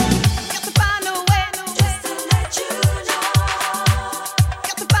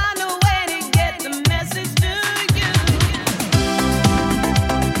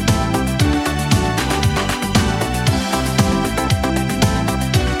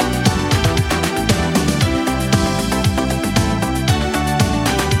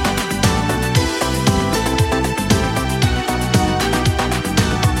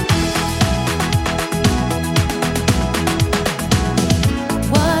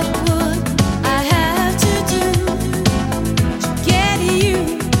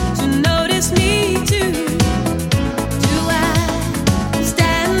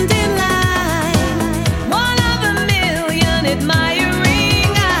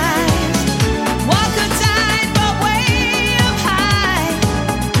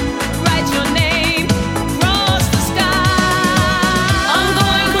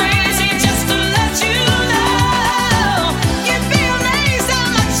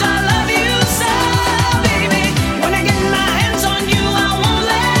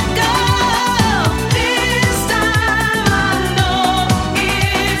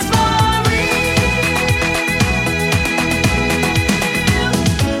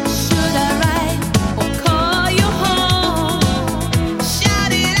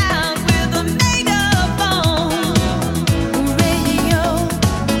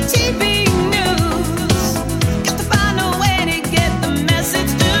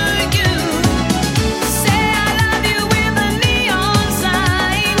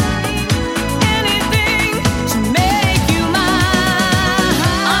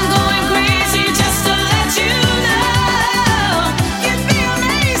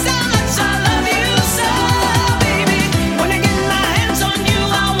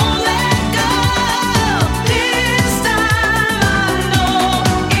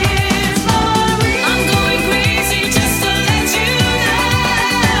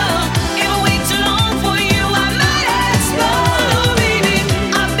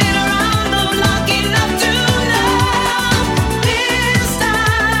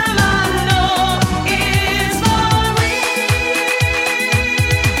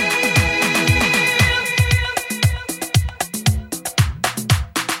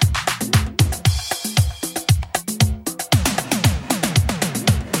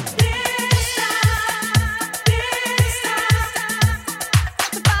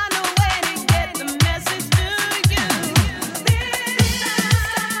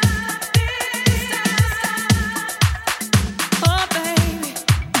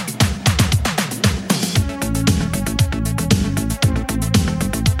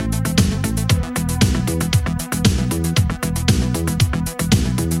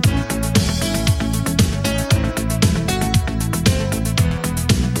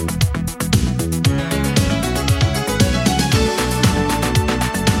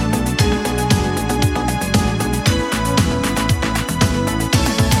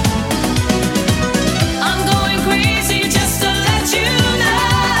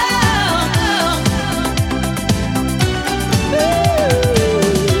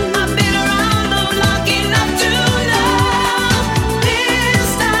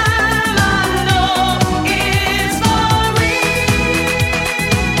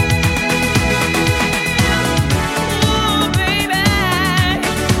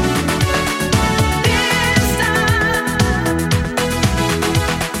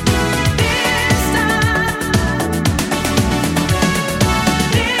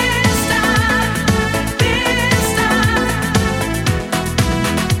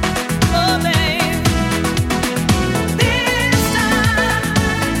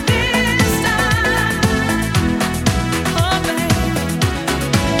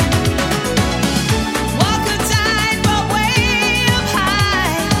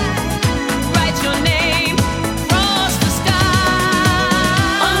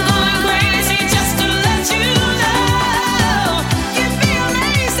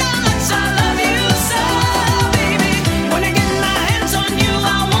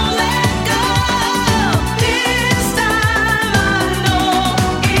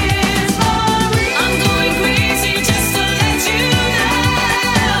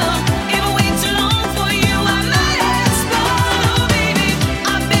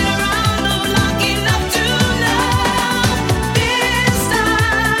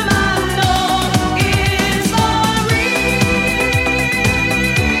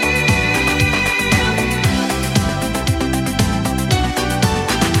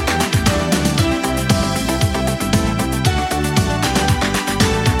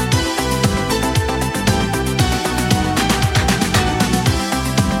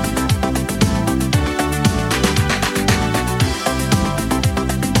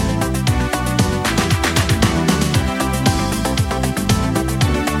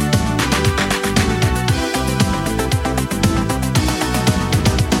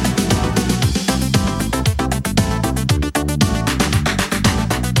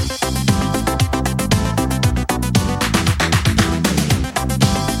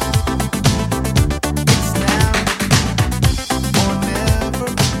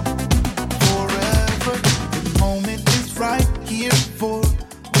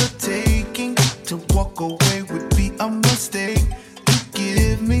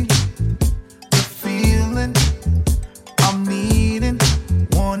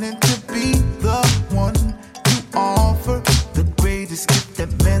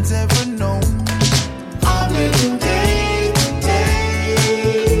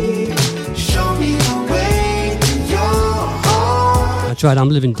 That's right, I'm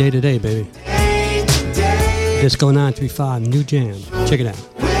living day to day, baby. Disco935, new jam. Check it out.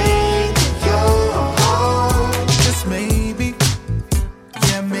 Just maybe,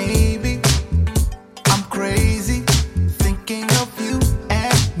 yeah maybe, I'm crazy, thinking of you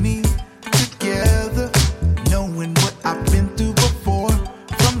and me together, knowing what I've been through before.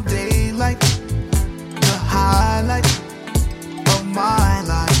 From daylight, the highlight of my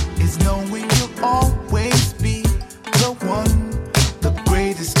life is knowing you'll always be the one, the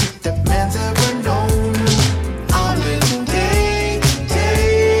greatest gift that man's ever known. I'm living day to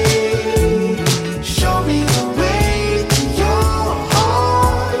day. Show me the way to your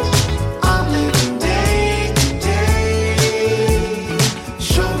heart. I'm living day to day.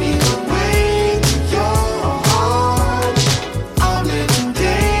 Show me the way to your heart. I'm living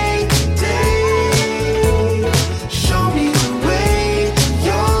day to day. Show me the way to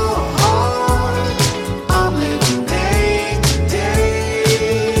your heart. I'm living day to day.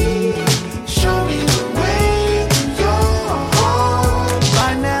 Show me the way to your heart.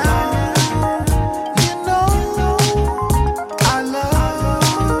 By now, you know I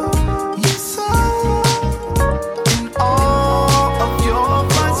love you so. In all of your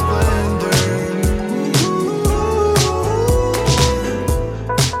fine splendor.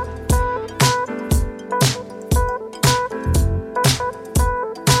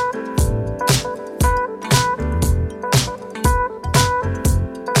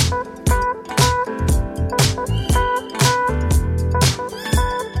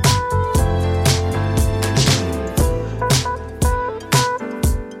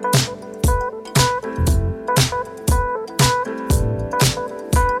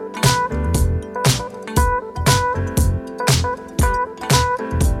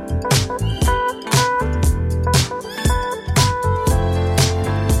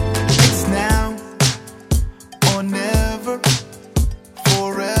 It's now or never,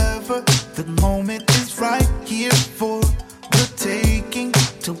 forever. The moment is right here for the taking.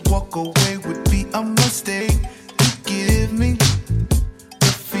 To walk away would be a mistake. You give me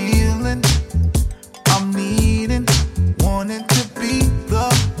the feeling I'm needing, wanting to be the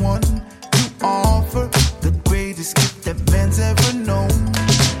one you offer, the greatest gift that man's ever known.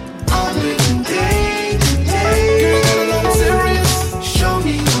 I'm living day to day. Girl, I'm serious. Show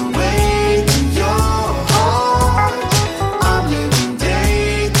me the way to your heart. I'm living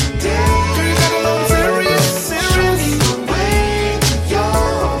day to day. Girl, I'm serious. Show me the way to your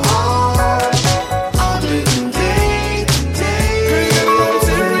heart. I'm living day to day. Girl, I'm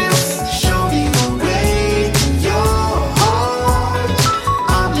serious. Show me the way to your heart.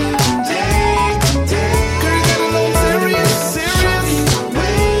 I'm living day to day. Girl, I'm serious. Show me the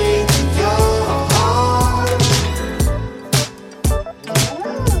way to your heart.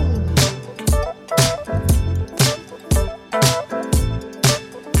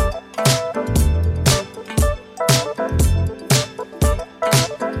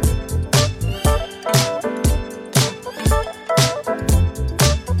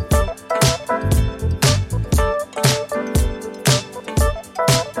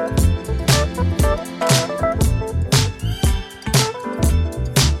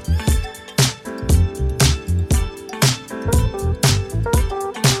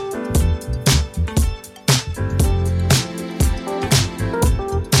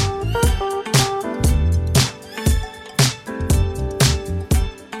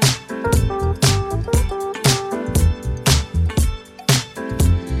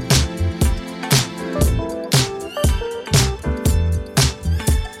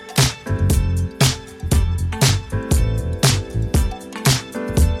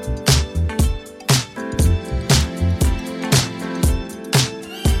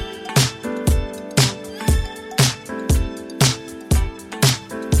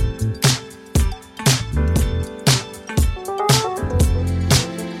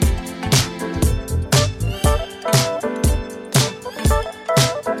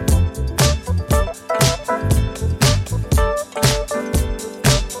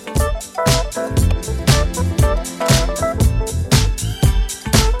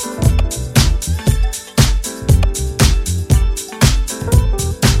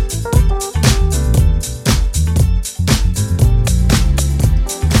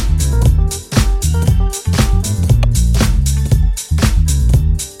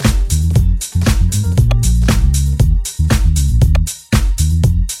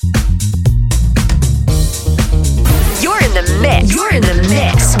 You're in the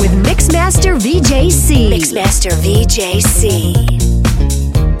mix with Mixmaster VJC. Mixmaster VJC.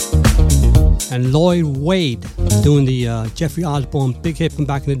 And Lloyd Wade doing the Jeffrey Osborne big hit from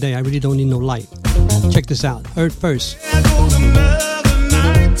back in the day. I really don't need no light. Check this out. Heard first. There goes another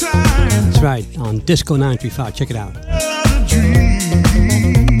That's right, on Disco935. Check it out.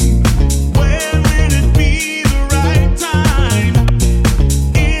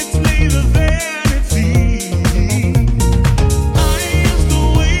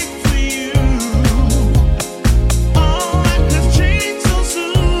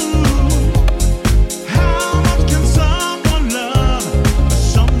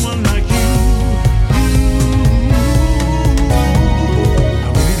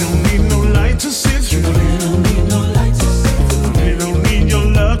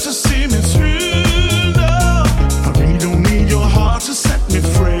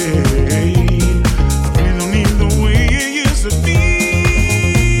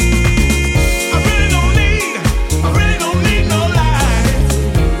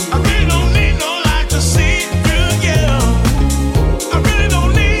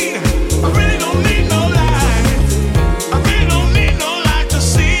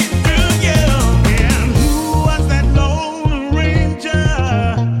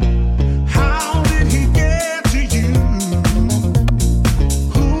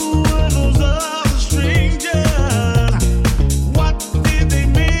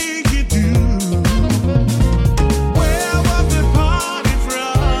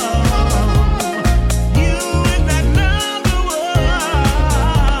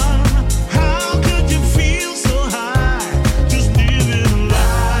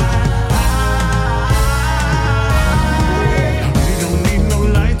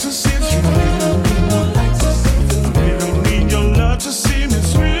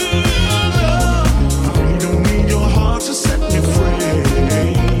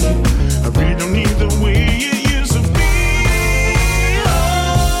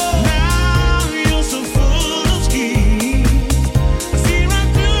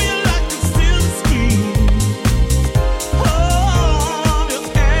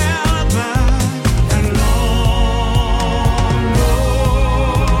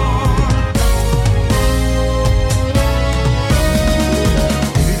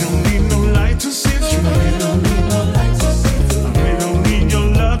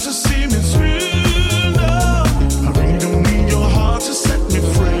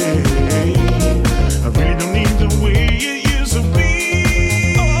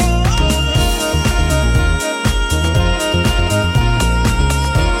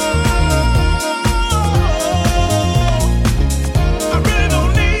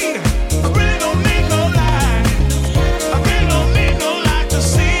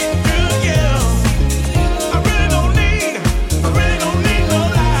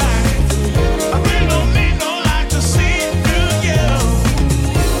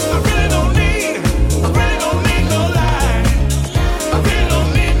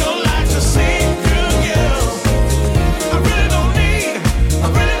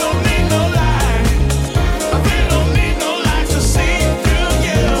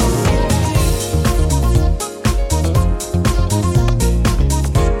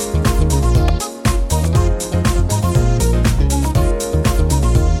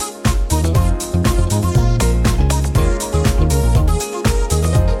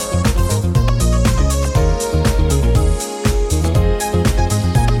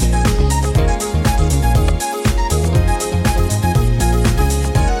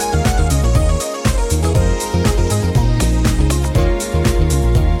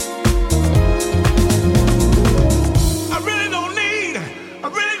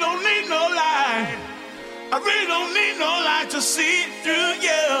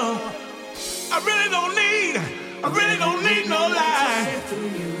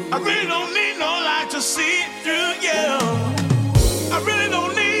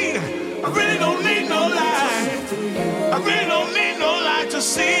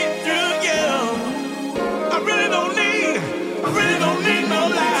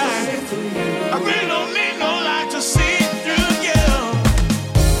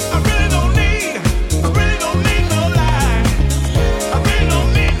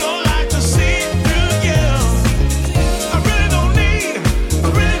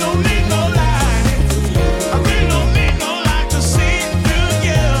 No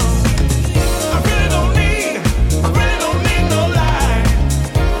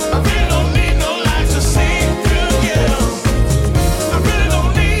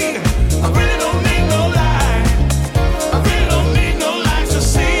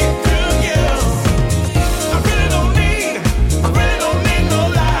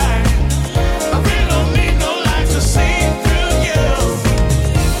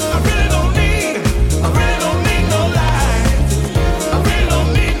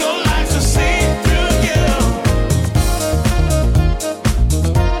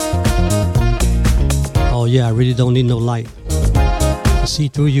yeah, I really don't need no light to see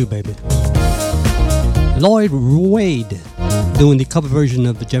through you, baby. Lloyd Wade doing the cover version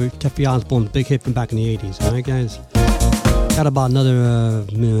of Jeffrey Osborne's big hit from back in the 80s. All right, guys? Got about another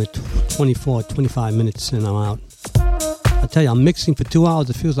 25 minutes and I'm out. I tell you, I'm mixing for 2 hours.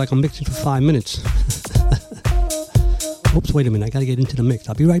 It feels like I'm mixing for 5 minutes. Oops, wait a minute. I gotta get into the mix.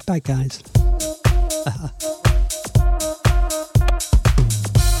 I'll be right back, guys.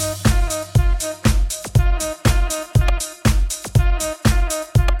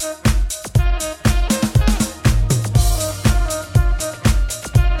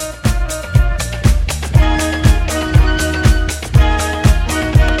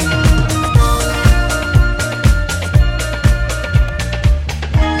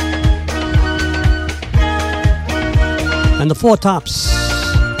 And the Four Tops,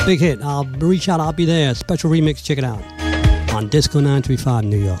 big hit. I'll reach out, I'll be there. Special remix, check it out. On Disco935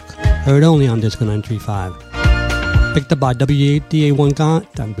 New York. Heard only on Disco935. Picked up by WDA1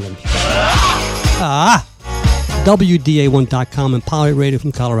 WDA1.com and Power Radio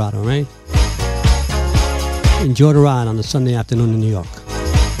from Colorado, right? Enjoy the ride on the Sunday afternoon in New York.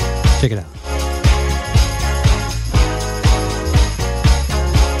 Check it out.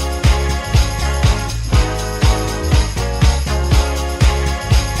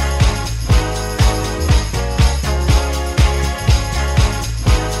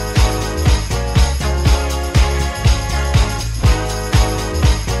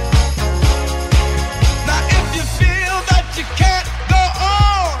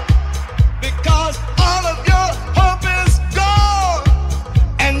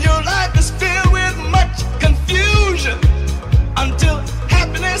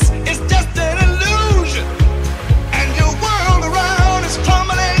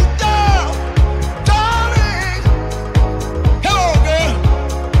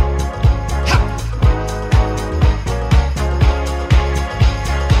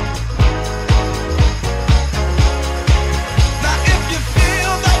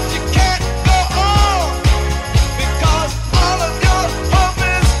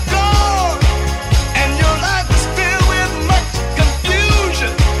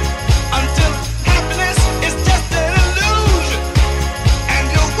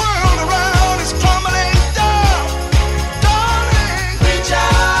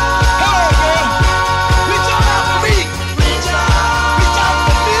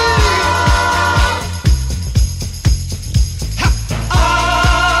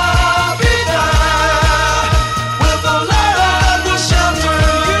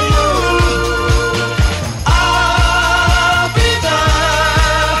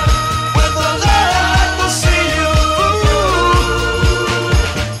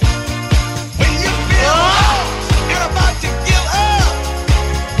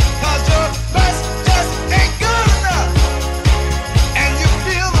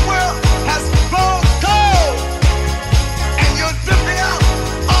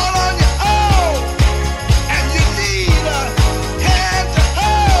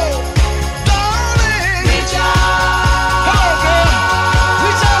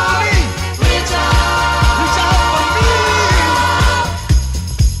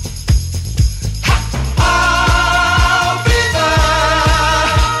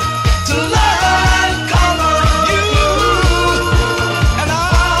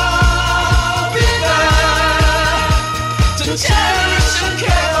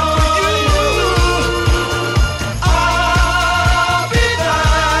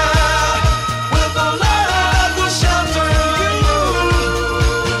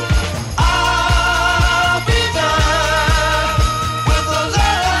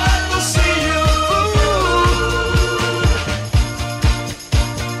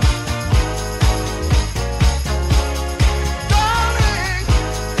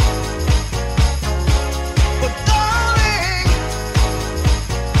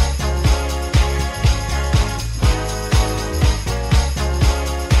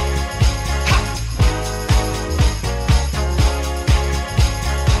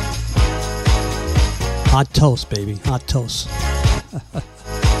 Hot toast, baby. Hot toast.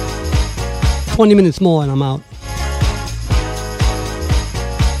 20 minutes more and I'm out.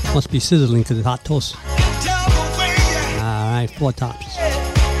 Must be sizzling because it's hot toast. Alright, Four Tops.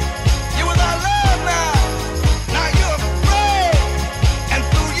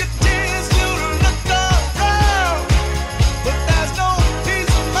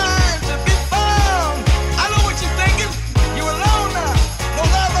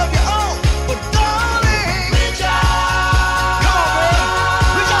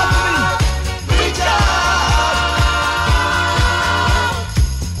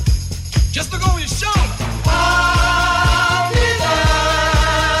 Just look over your shoulder.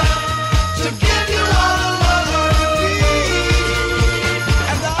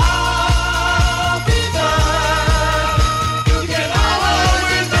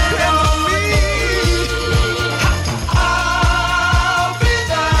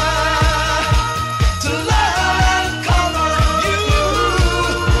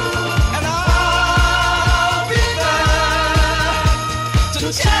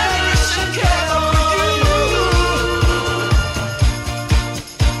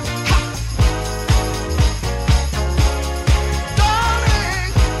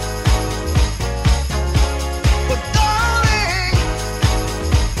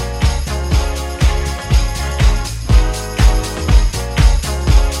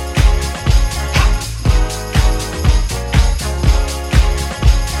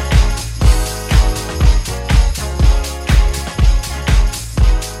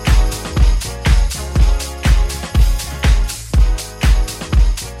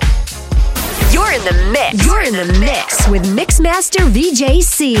 Mixmaster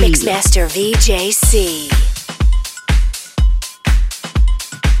VJC. Mixmaster VJC.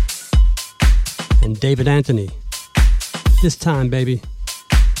 And David Anthony. This Time Baby.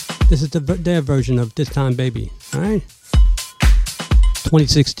 This is their version of This Time Baby. Alright?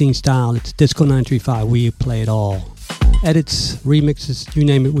 2016 style. It's Disco935. We play it all. Edits, remixes, you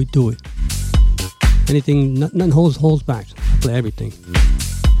name it, we do it. Anything, nothing holds back. Play everything.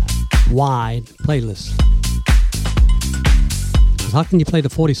 Wide playlist. How can you play the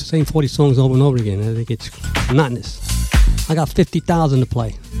same 40 songs over and over again? I think it's monotonous. I got 50,000 to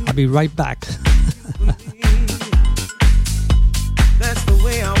play. I'll be right back. That's the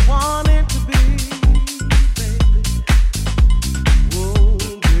way I want it to be, baby. Whoa,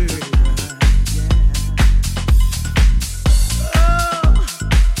 baby, yeah. Oh,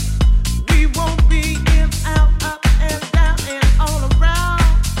 we won't be in, out, up, and down, and all around.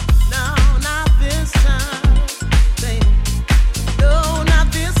 No, not this time, baby. No,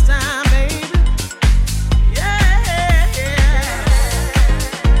 not this time, baby. Yeah, yeah.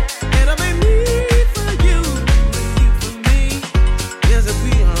 It'll be me for you, and you for me. Yes, it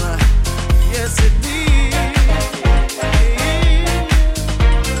will. Yes, it will.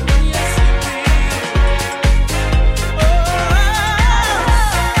 Yes, it will. Oh,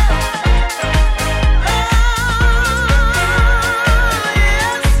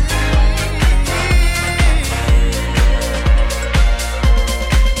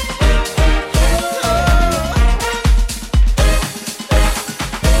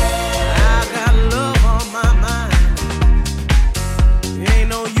 I got love on my mind. Ain't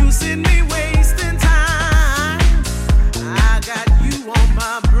no use in me wasting time. I got you on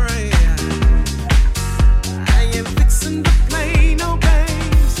my brain. I ain't fixing to play no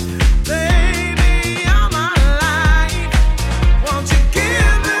games. Baby, all my life. Won't you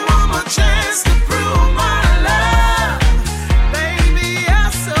give me one more chance to prove my love? Baby,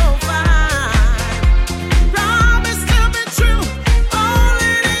 you're so fine. Promise to be true.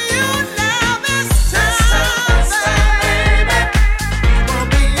 Only to you now this time, baby. We won't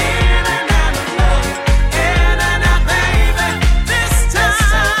be in and out of love, in and out, baby. This time,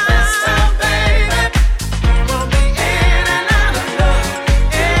 baby. We won't be in and out of love,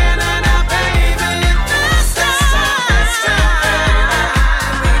 in and out, baby. This time,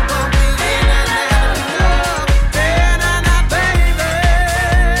 we won't be in and out of love, in and out, baby.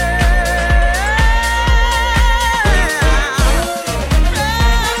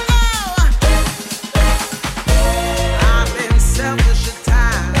 I've been selfish at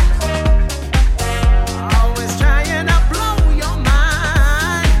times, always trying to blow your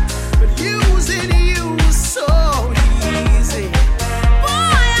mind, but using you was so easy.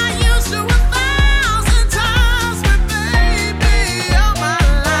 Boy, I used to 1,000 times, but baby, all my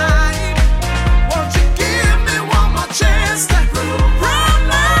life, won't you give me one more chance to prove my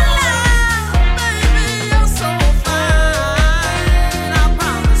love? Baby, you're so fine. I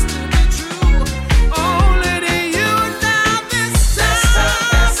promise to be true. Only to you now this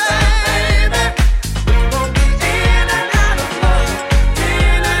time, baby. We won't be in and out of love,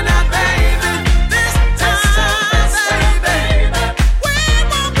 in and out, baby. This time, baby. We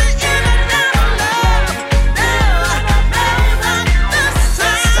won't be in and out of love, no, not this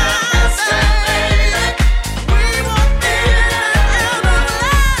time, baby. We won't be in and out of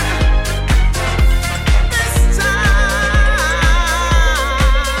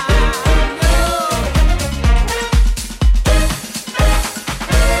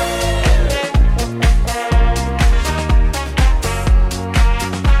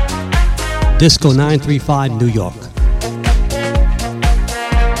Disco935 New York.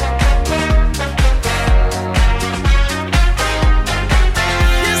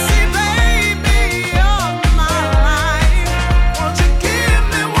 You see, baby, all my life, won't you give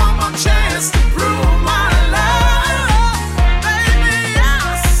me one more chance to prove my love? Baby,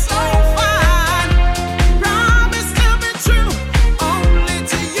 you're so fine. Promise to be true, only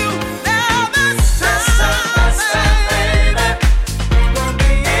to you. Now this time, baby, we won't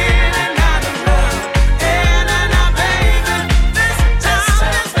be in and out of love, in and out,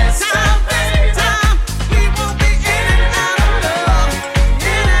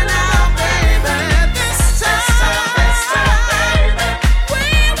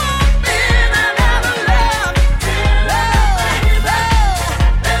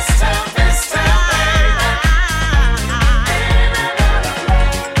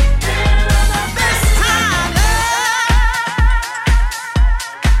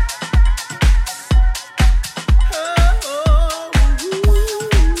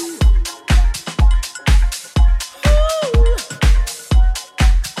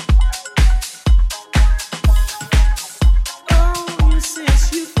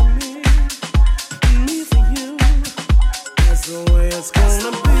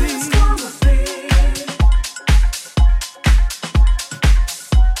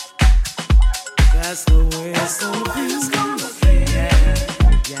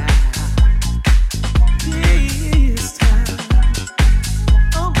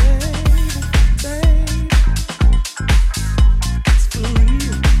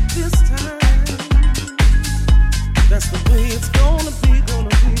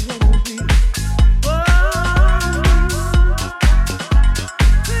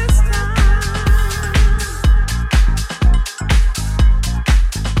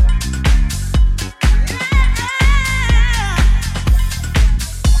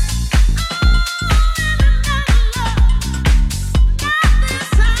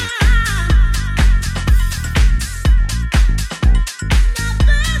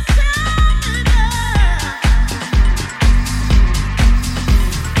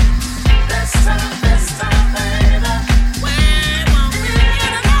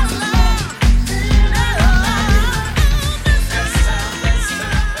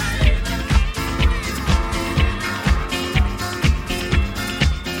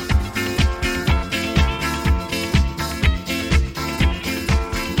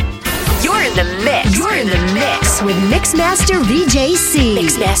 in the mix. You're in the mix with Mixmaster VJC.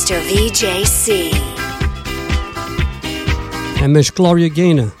 Mixmaster VJC. And Miss Gloria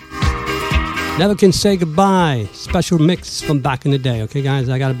Gaynor. Never Can Say Goodbye. Special mix from back in the day. Okay, guys,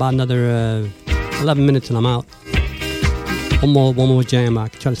 I got about another 11 minutes and I'm out. One more jam. I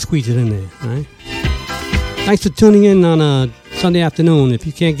can try to squeeze it in there. All right. Thanks for tuning in on a Sunday afternoon. If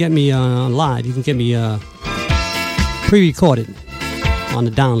you can't get me live, you can get me pre-recorded on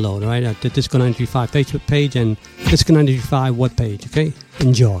the download, right, at the Disco935 Facebook page and Disco935 webpage, okay?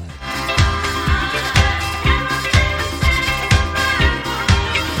 Enjoy.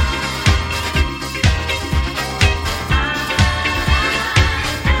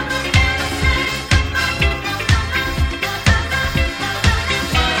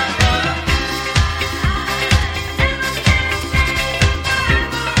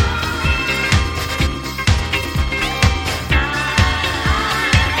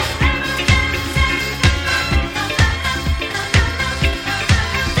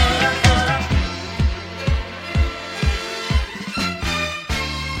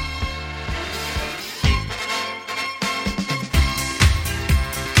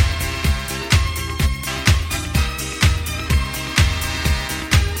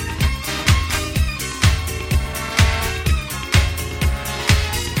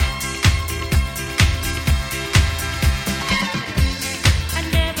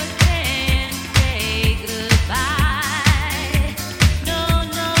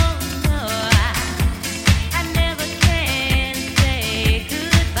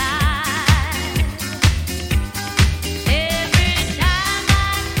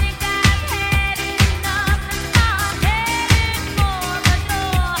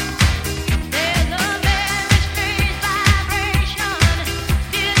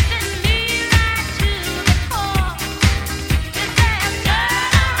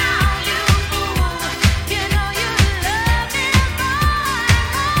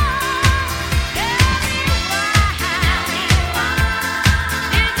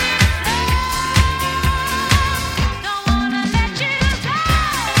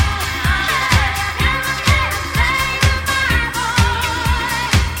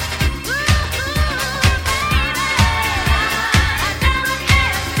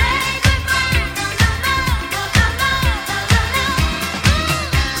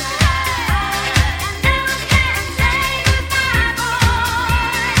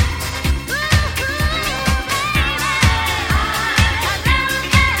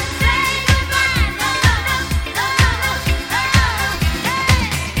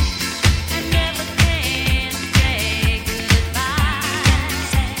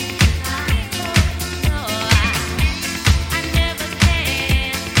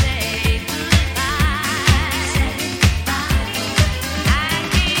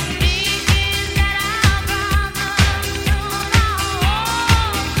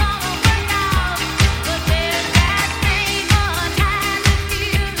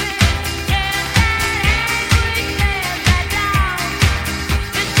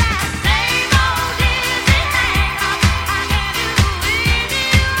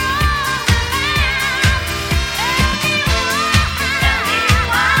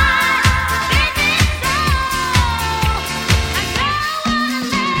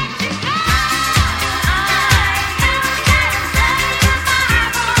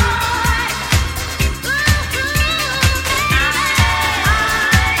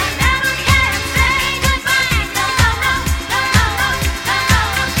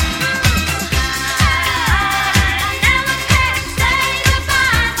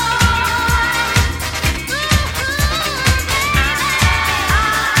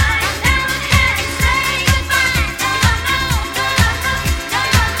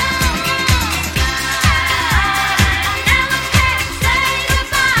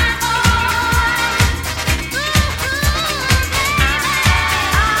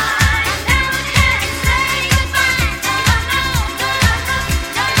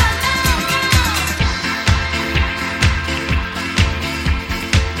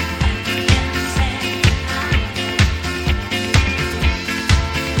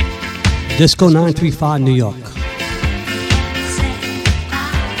 Disco935 New York.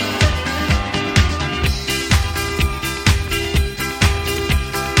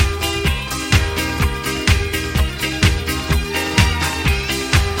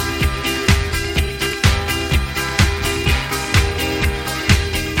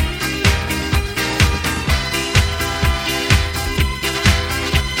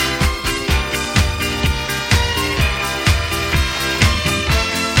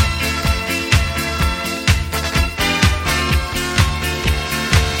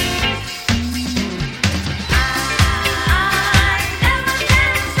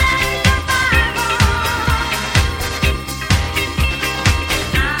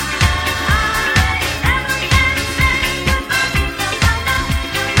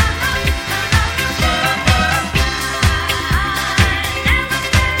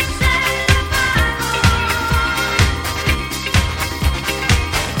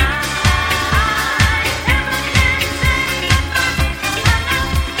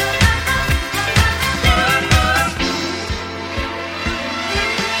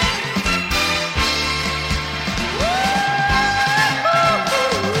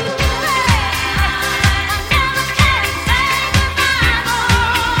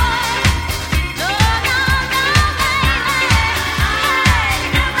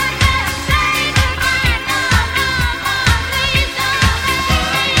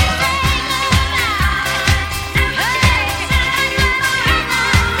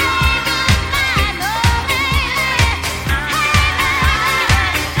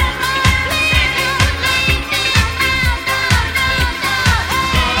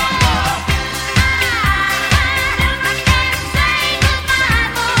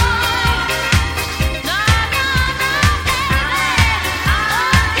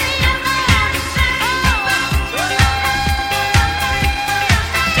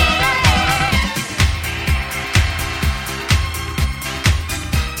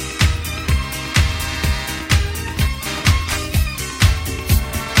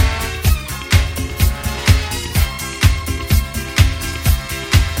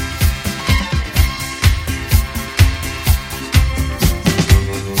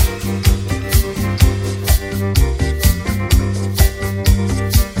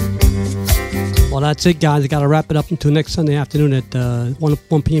 That's it, guys. I got to wrap it up until next Sunday afternoon at 1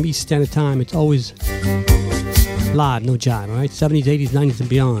 p.m. Eastern Standard Time. It's always live, no jive, all right? 70s, 80s, 90s, and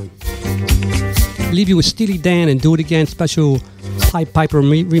beyond. Leave you with Steely Dan and Do It Again special Pied Piper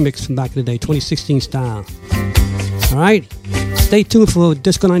remix from back in the day, 2016 style. All right? Stay tuned for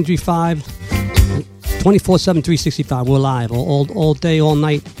Disco935, 24/7, 365. We're live all day, all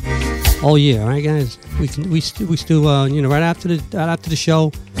night, all year. All right, guys? We still right after the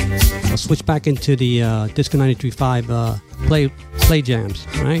show, I'll switch back into the Disco935 play jams.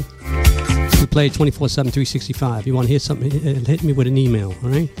 All right? We play 24/7, 365. If you want to hear something, hit me with an email. All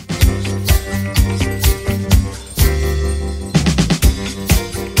right?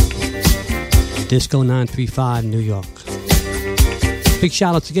 Disco935, New York. Big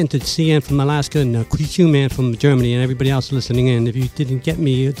shout outs again to CN from Alaska and QQ Man from Germany and everybody else listening in. If you didn't get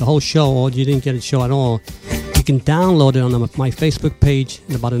me the whole show or you didn't get a show at all, you can download it on my Facebook page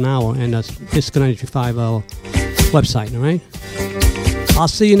in about an hour and Disco935 website, all right? I'll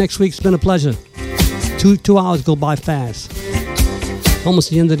see you next week. It's been a pleasure. 2 hours go by fast.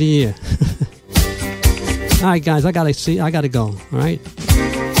 Almost the end of the year. All right, guys, I gotta go, all right?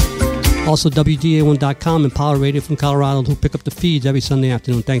 Also, WDA1.com and Power Radio from Colorado who pick up the feeds every Sunday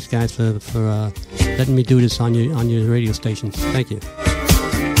afternoon. Thanks, guys, for letting me do this on your radio stations. Thank you.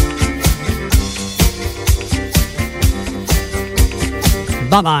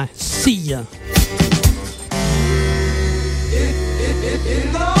 Bye-bye. See ya.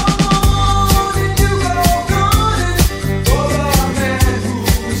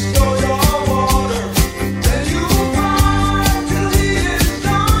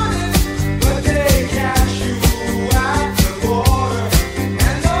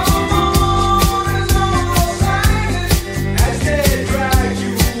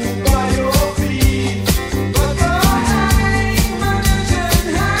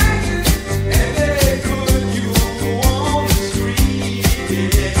 And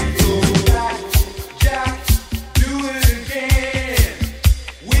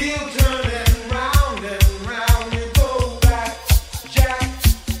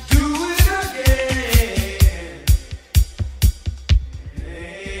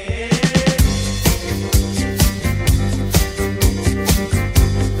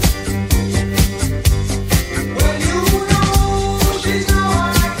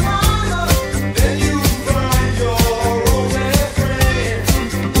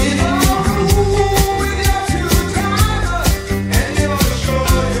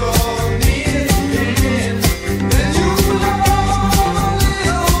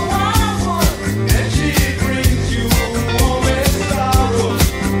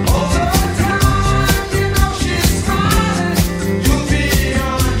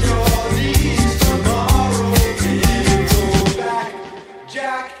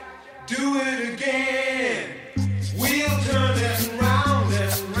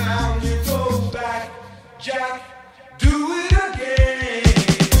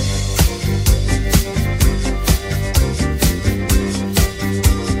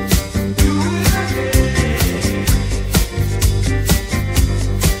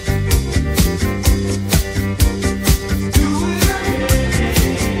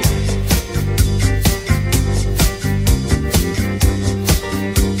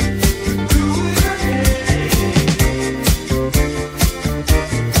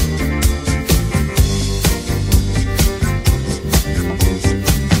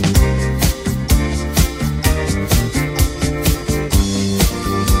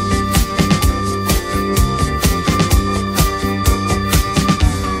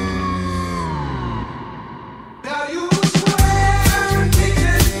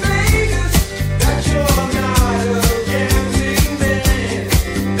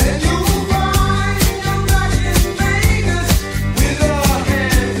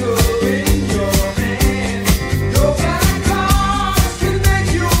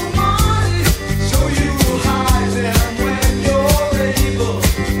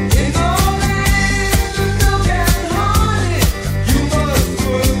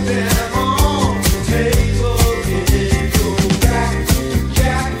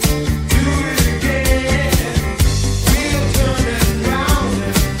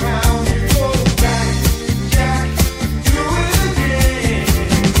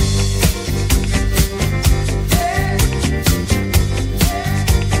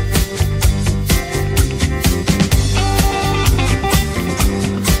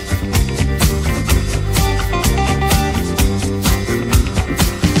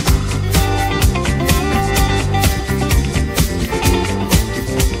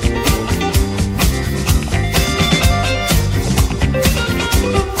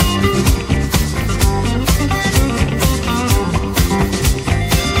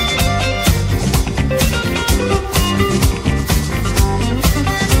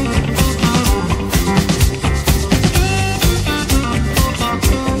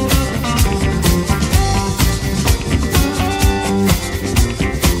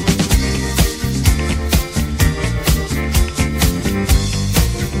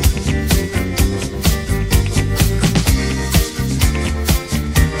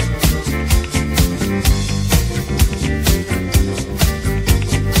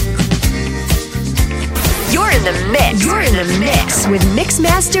in the mix. You're in the mix with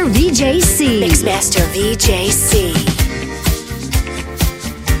Mixmaster VJC. Mixmaster VJC.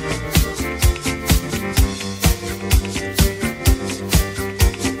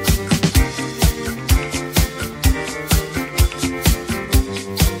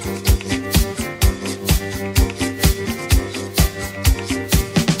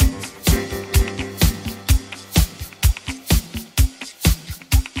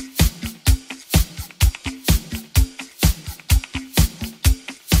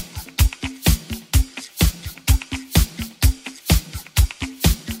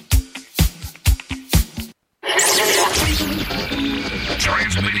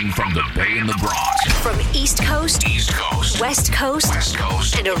 Transmitting from the Bay in the Bronx. From East Coast, West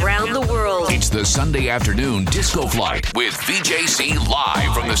Coast, and around the world. It's the Sunday afternoon Disco Flight with VJC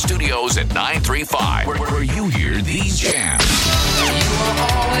live from the studios at 935, where you hear these jams. You are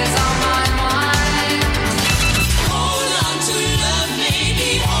always on my mind. Hold on to love,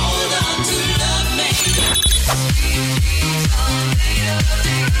 baby. Hold on to love, baby.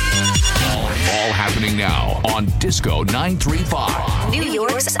 All happening now on Disco 935. New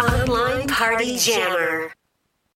York's online party jammer.